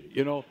technology,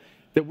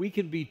 that we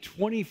can be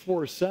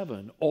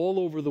 24/7 all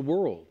over the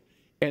world.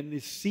 And the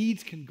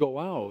seeds can go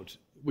out,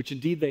 which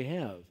indeed they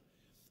have.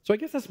 So I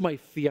guess that's my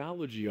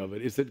theology of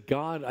it, is that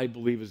God, I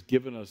believe, has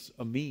given us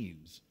a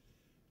means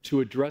to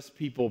address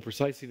people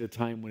precisely at a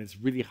time when it's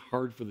really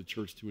hard for the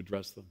church to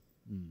address them.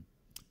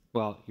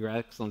 Well, Your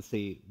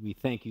Excellency, we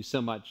thank you so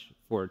much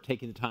for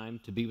taking the time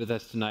to be with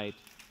us tonight.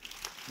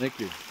 Thank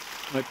you.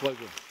 My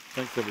pleasure.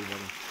 Thanks, everybody.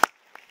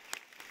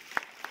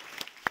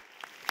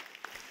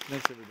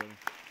 Thanks, everybody.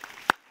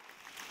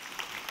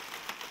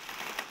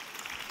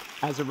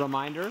 As a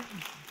reminder,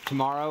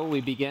 tomorrow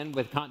we begin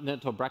with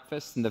Continental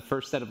Breakfast, and the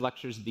first set of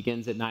lectures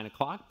begins at 9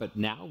 o'clock. But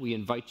now we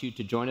invite you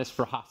to join us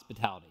for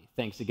hospitality.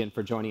 Thanks again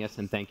for joining us,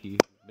 and thank you,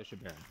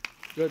 Bishop Barron.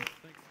 Good.